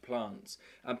respect to plants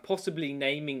and possibly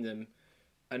naming them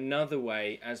another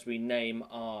way as we name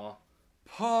our.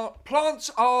 Plants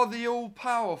are the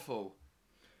all-powerful.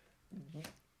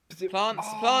 it.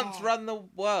 Plants run the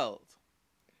world.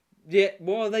 Yeah,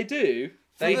 well, they do.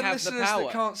 For They the have the listeners power.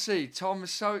 that can't see, Tom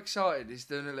is so excited he's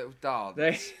doing a little dance.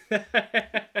 They.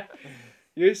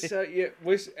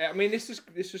 I mean, this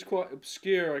was quite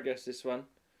obscure, I guess. This one.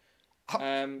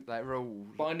 They're all.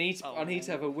 But I need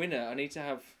to have a winner. I need to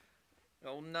have.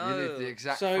 Oh You no! need the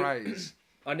exact So- phrase.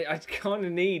 I kind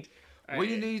of need.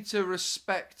 We need to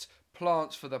respect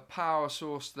plants for the power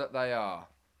source that they are.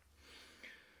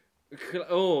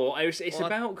 Oh, it's What?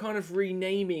 about kind of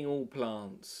renaming all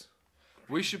plants.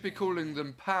 We should be calling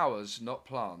them powers, not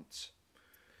plants.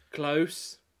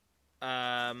 Close.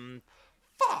 Fuck!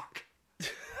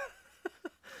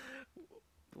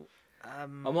 I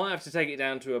might have to take it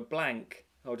down to a blank.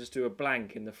 I'll just do a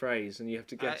blank in the phrase, and you have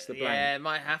to guess the blank. Yeah, it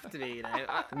might have to be. You know,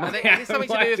 I think Might it's something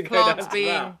to have do to with go down plants to being.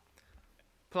 that.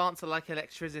 Plants are like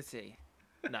electricity.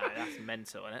 No, that's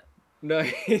mental, isn't it?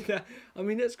 No, I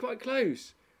mean that's quite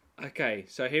close. Okay,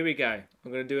 so here we go.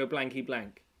 I'm going to do a blanky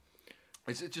blank.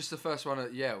 Is it just the first one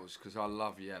that yells? Because I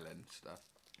love yelling stuff.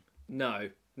 No.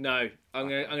 I'm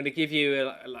going to give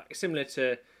you like similar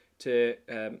to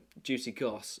Juicy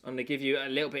Goss. I'm going to give you a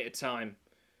little bit of time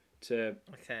to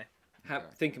Okay.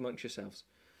 think amongst yourselves.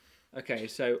 Okay,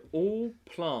 so all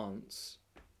plants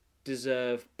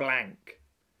deserve blank,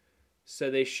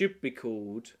 so they should be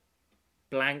called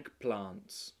blank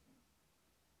plants.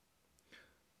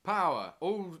 Power.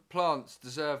 All plants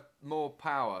deserve more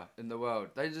power in the world.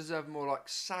 They deserve more like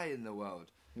say in the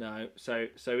world. No, so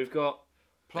we've got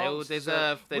They all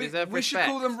deserve. They deserve we should respect.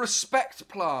 call them respect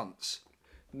plants.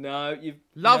 no.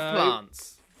 Love no.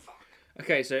 plants.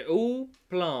 Okay, so all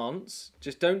plants,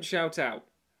 just don't shout out.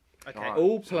 Okay. Alright.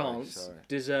 All sorry, plants sorry.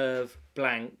 deserve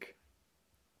blank,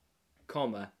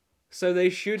 comma. So they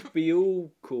should be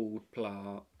all called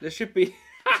plant. They should be.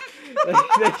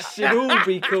 they should all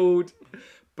be called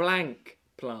blank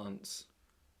plants.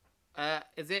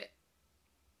 Is it?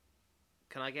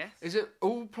 Can I guess? Is it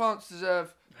all plants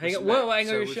deserve Hang on, Respect. hang on,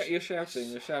 So you're shouting.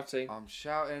 You're shouting. I'm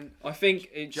shouting. I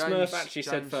think Smurf actually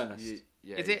said James, first.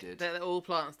 Yeah, Is he it did. that all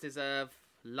plants deserve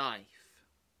life?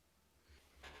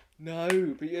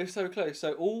 No, but you're so close.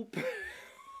 So all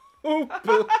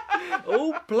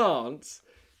plants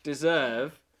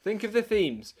deserve. Think of the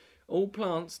themes. All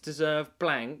plants deserve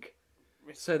blank,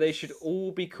 so they should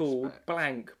all be called Respect.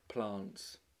 blank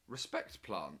plants. Respect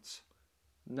plants.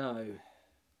 No.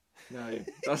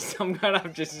 I'm gonna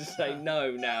have just to say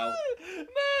no now.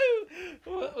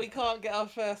 No! We can't get our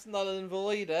first null and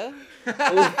voider.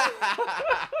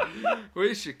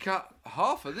 We should cut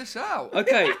half of this out.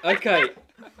 Okay.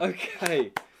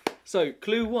 So,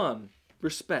 clue 1,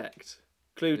 respect.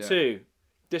 Clue 2,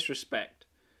 disrespect.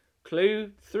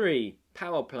 Clue 3,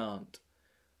 power plant.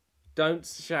 Don't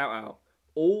shout out.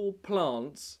 All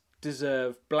plants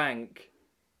deserve blank,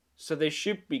 so they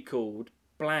should be called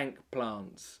blank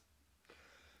plants.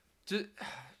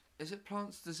 Is it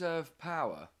plants deserve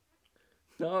power?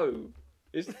 No,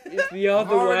 it's the other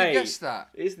I've way. already guessed that.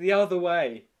 It's the other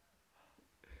way.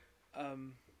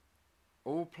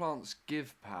 All plants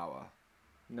give power,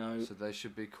 No. so they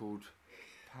should be called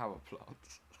power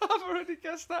plants. I've already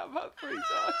guessed that about 3 times.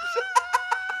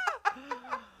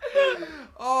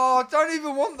 Oh, I don't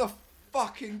even want the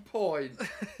fucking point.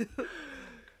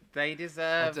 They I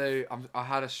deserve do. I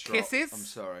had a stroke. Kisses? I'm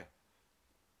sorry.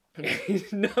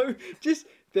 No, just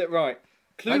that right.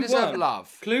 Clue They deserve 1.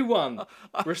 love. Clue 1,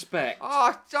 respect. Oh,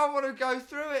 I don't want to go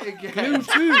through it again. Clue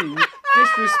 2,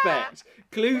 disrespect.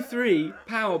 Clue 3,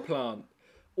 power plant.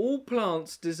 All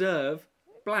plants deserve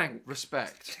blank.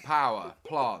 Respect, power,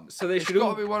 plants. So they It's should got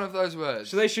all- to be one of those words.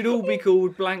 So they should all be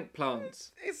called blank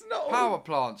plants. It's not Power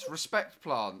plants, respect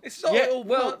plants. It's not Yeah, all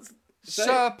well, plants.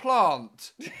 Sir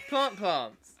Plant.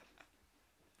 Plants.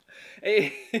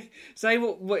 Say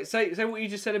what you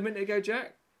just said a minute ago,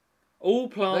 Jack. All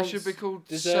They plants should be called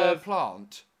Sir deserve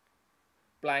Plant.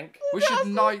 blank. We should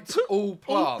knight all All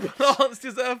plants. plants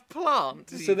deserve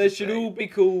plants. So they should all be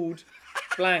called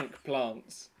blank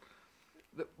plants.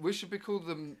 We should be called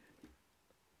them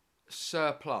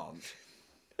Sir Plant.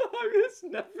 There's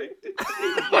nothing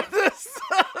to do.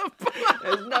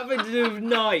 There's nothing to do with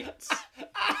knights.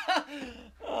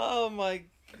 Oh my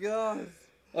god.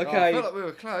 Oh, I Okay, feel like we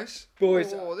were close.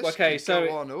 boys. Oh, this Okay, could so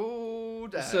go on all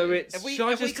day. so it's. Shall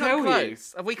I just tell you?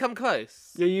 close? Have we come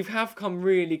close? Yeah, you have come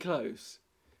really close.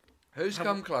 Who's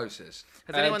come closest?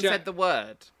 Has anyone Jack- said the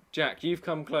word? Jack, you've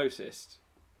come closest.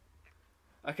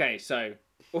 Okay, so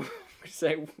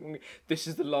say this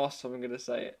is the last time I'm going to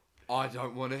say it. I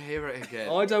don't want to hear it again.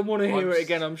 I don't want to hear I'm it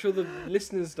again. I'm sure the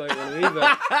listeners don't want to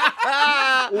either.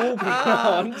 All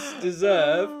plants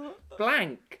deserve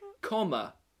blank,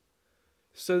 comma.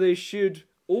 So they should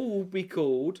all be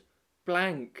called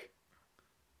blank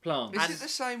plants. Is it the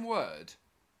same word?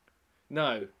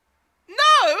 No.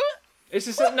 No. It's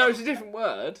a different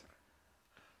word.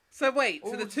 So wait,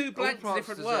 All- so the two all blanks are plants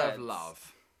different deserve words.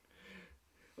 love.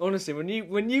 Honestly, when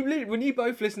you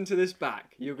both listen to this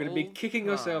back, you're going to be All kicking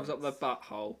yourselves up the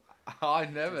butthole. I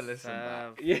never listen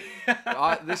back.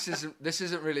 Yeah. This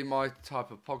isn't really my type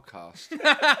of podcast.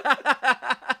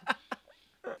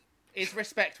 Is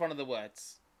respect one of the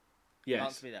words? Yes.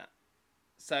 Answer me that.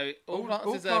 So all All plants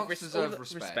plants deserve deserve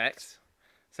respect. respect.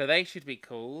 So they should be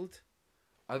called.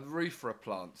 Aretha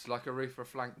plants, like Aretha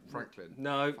Franklin.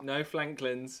 No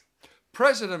Franklins.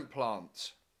 President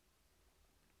plants.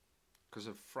 Because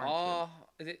of Franklin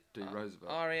Is it D.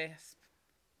 Roosevelt. RESPC?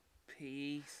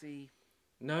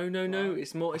 No.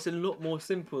 It's a lot more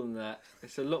simple than that.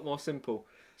 It's a lot more simple.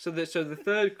 So the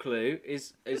third clue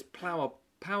is power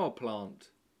plant,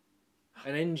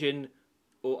 an engine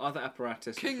or other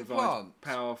apparatus King that provides plant.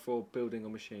 power for building a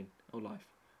machine or life.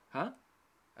 Huh?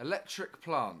 Electric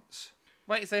plants.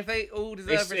 Wait, so if they all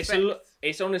deserve respect,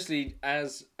 It's honestly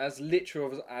as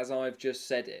literal as I've just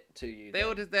said it to you. they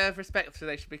all deserve respect, so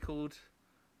they should be called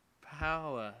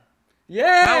power.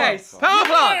 Yes. Power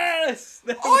plants!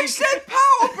 Yes. I said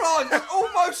power plants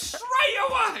almost straight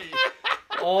away.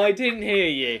 I didn't hear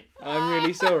you. I'm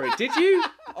really sorry. Did you?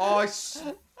 Right,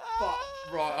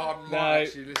 I might No.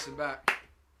 actually listen back.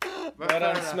 But Well fair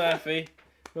done, enough. Smurfy.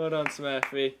 Well done,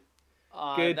 Smurfy.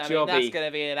 Good That's jobby. going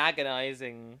to be an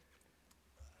agonising.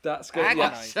 That's good.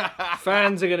 Agonising.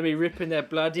 Fans are going to be ripping their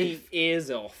bloody ears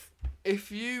off.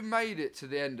 If you made it to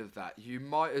the end of that, you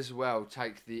might as well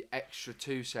take the extra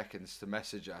 2 seconds to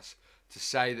message us to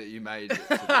say that you made it to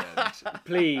the end.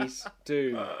 Please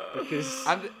do,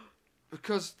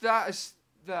 because that is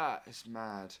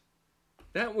mad.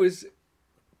 that was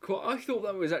quite. I thought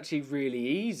that was actually really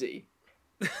easy.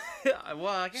 Well,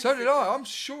 I guess So did I. I'm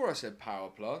sure I said power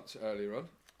plants earlier on.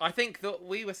 I think that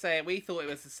we were saying we thought it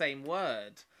was the same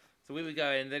word, So we were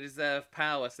going, they deserve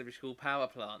power, so they should be called power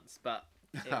plants. But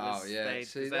they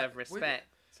deserve respect,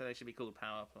 so they should be called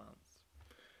power plants.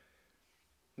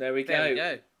 There we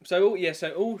go. So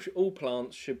all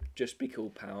plants should just be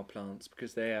called power plants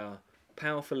because they are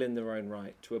powerful in their own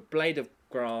right. To a blade of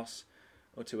grass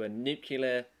or to a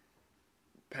nuclear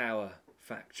power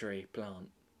factory plant.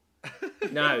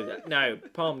 No,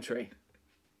 palm tree.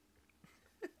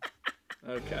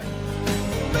 Okay.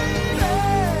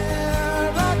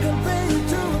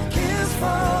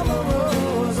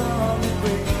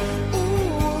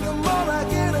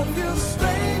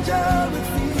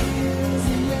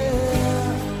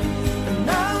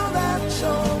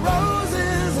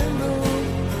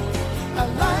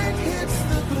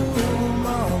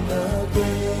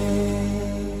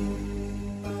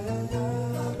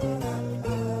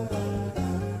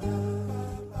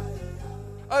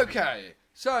 Okay,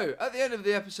 so at the end of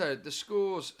the episode, the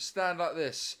scores stand like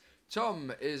this.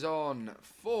 Tom is on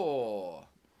 4.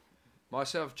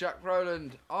 Myself, Jack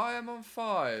Rowland, I am on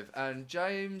 5. And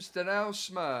James Donnell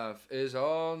Smurf is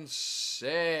on 6.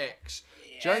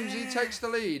 Yeah. James, he takes the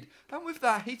lead. And with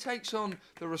that, he takes on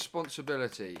the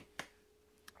responsibility.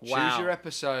 Wow. Choose your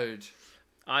episode.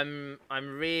 I'm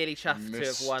really chuffed to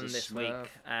have won this week,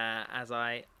 as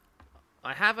I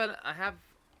have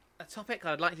a topic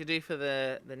I'd like to do for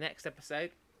the next episode.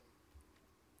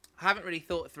 I haven't really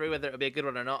thought through whether it'll be a good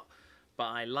one or not, but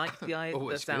I like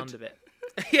the sound of it.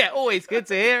 Yeah, always good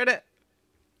to hear, isn't it?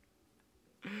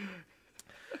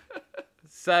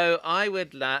 So I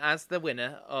would, as the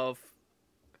winner of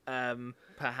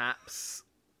perhaps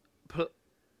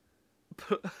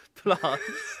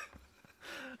plants,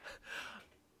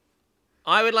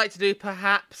 I would like to do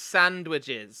perhaps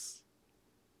sandwiches.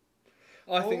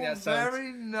 I think that sounds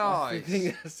very nice. I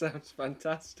think that sounds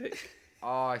fantastic.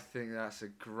 I think that's a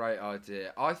great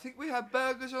idea. I think we have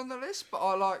burgers on the list, but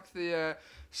I like the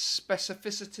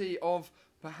specificity of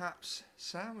perhaps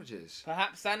sandwiches.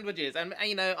 Perhaps sandwiches. And,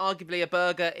 arguably a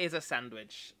burger is a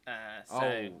sandwich.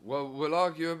 Well, we'll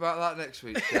argue about that next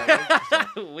week, shall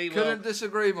we? We couldn't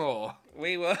disagree more.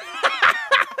 We will.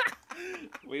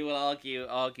 We will argue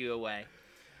away.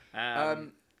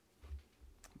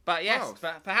 But yes,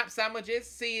 perhaps sandwiches.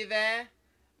 See you there.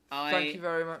 Thank you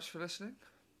very much for listening.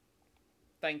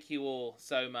 Thank you all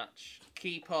so much.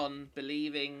 Keep on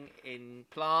believing in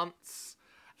plants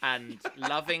and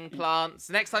loving plants.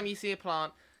 Next time you see a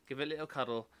plant, give it a little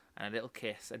cuddle and a little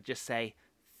kiss and just say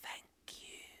thank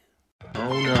you.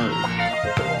 Oh no.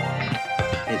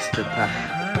 It's the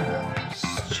perhaps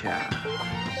chap.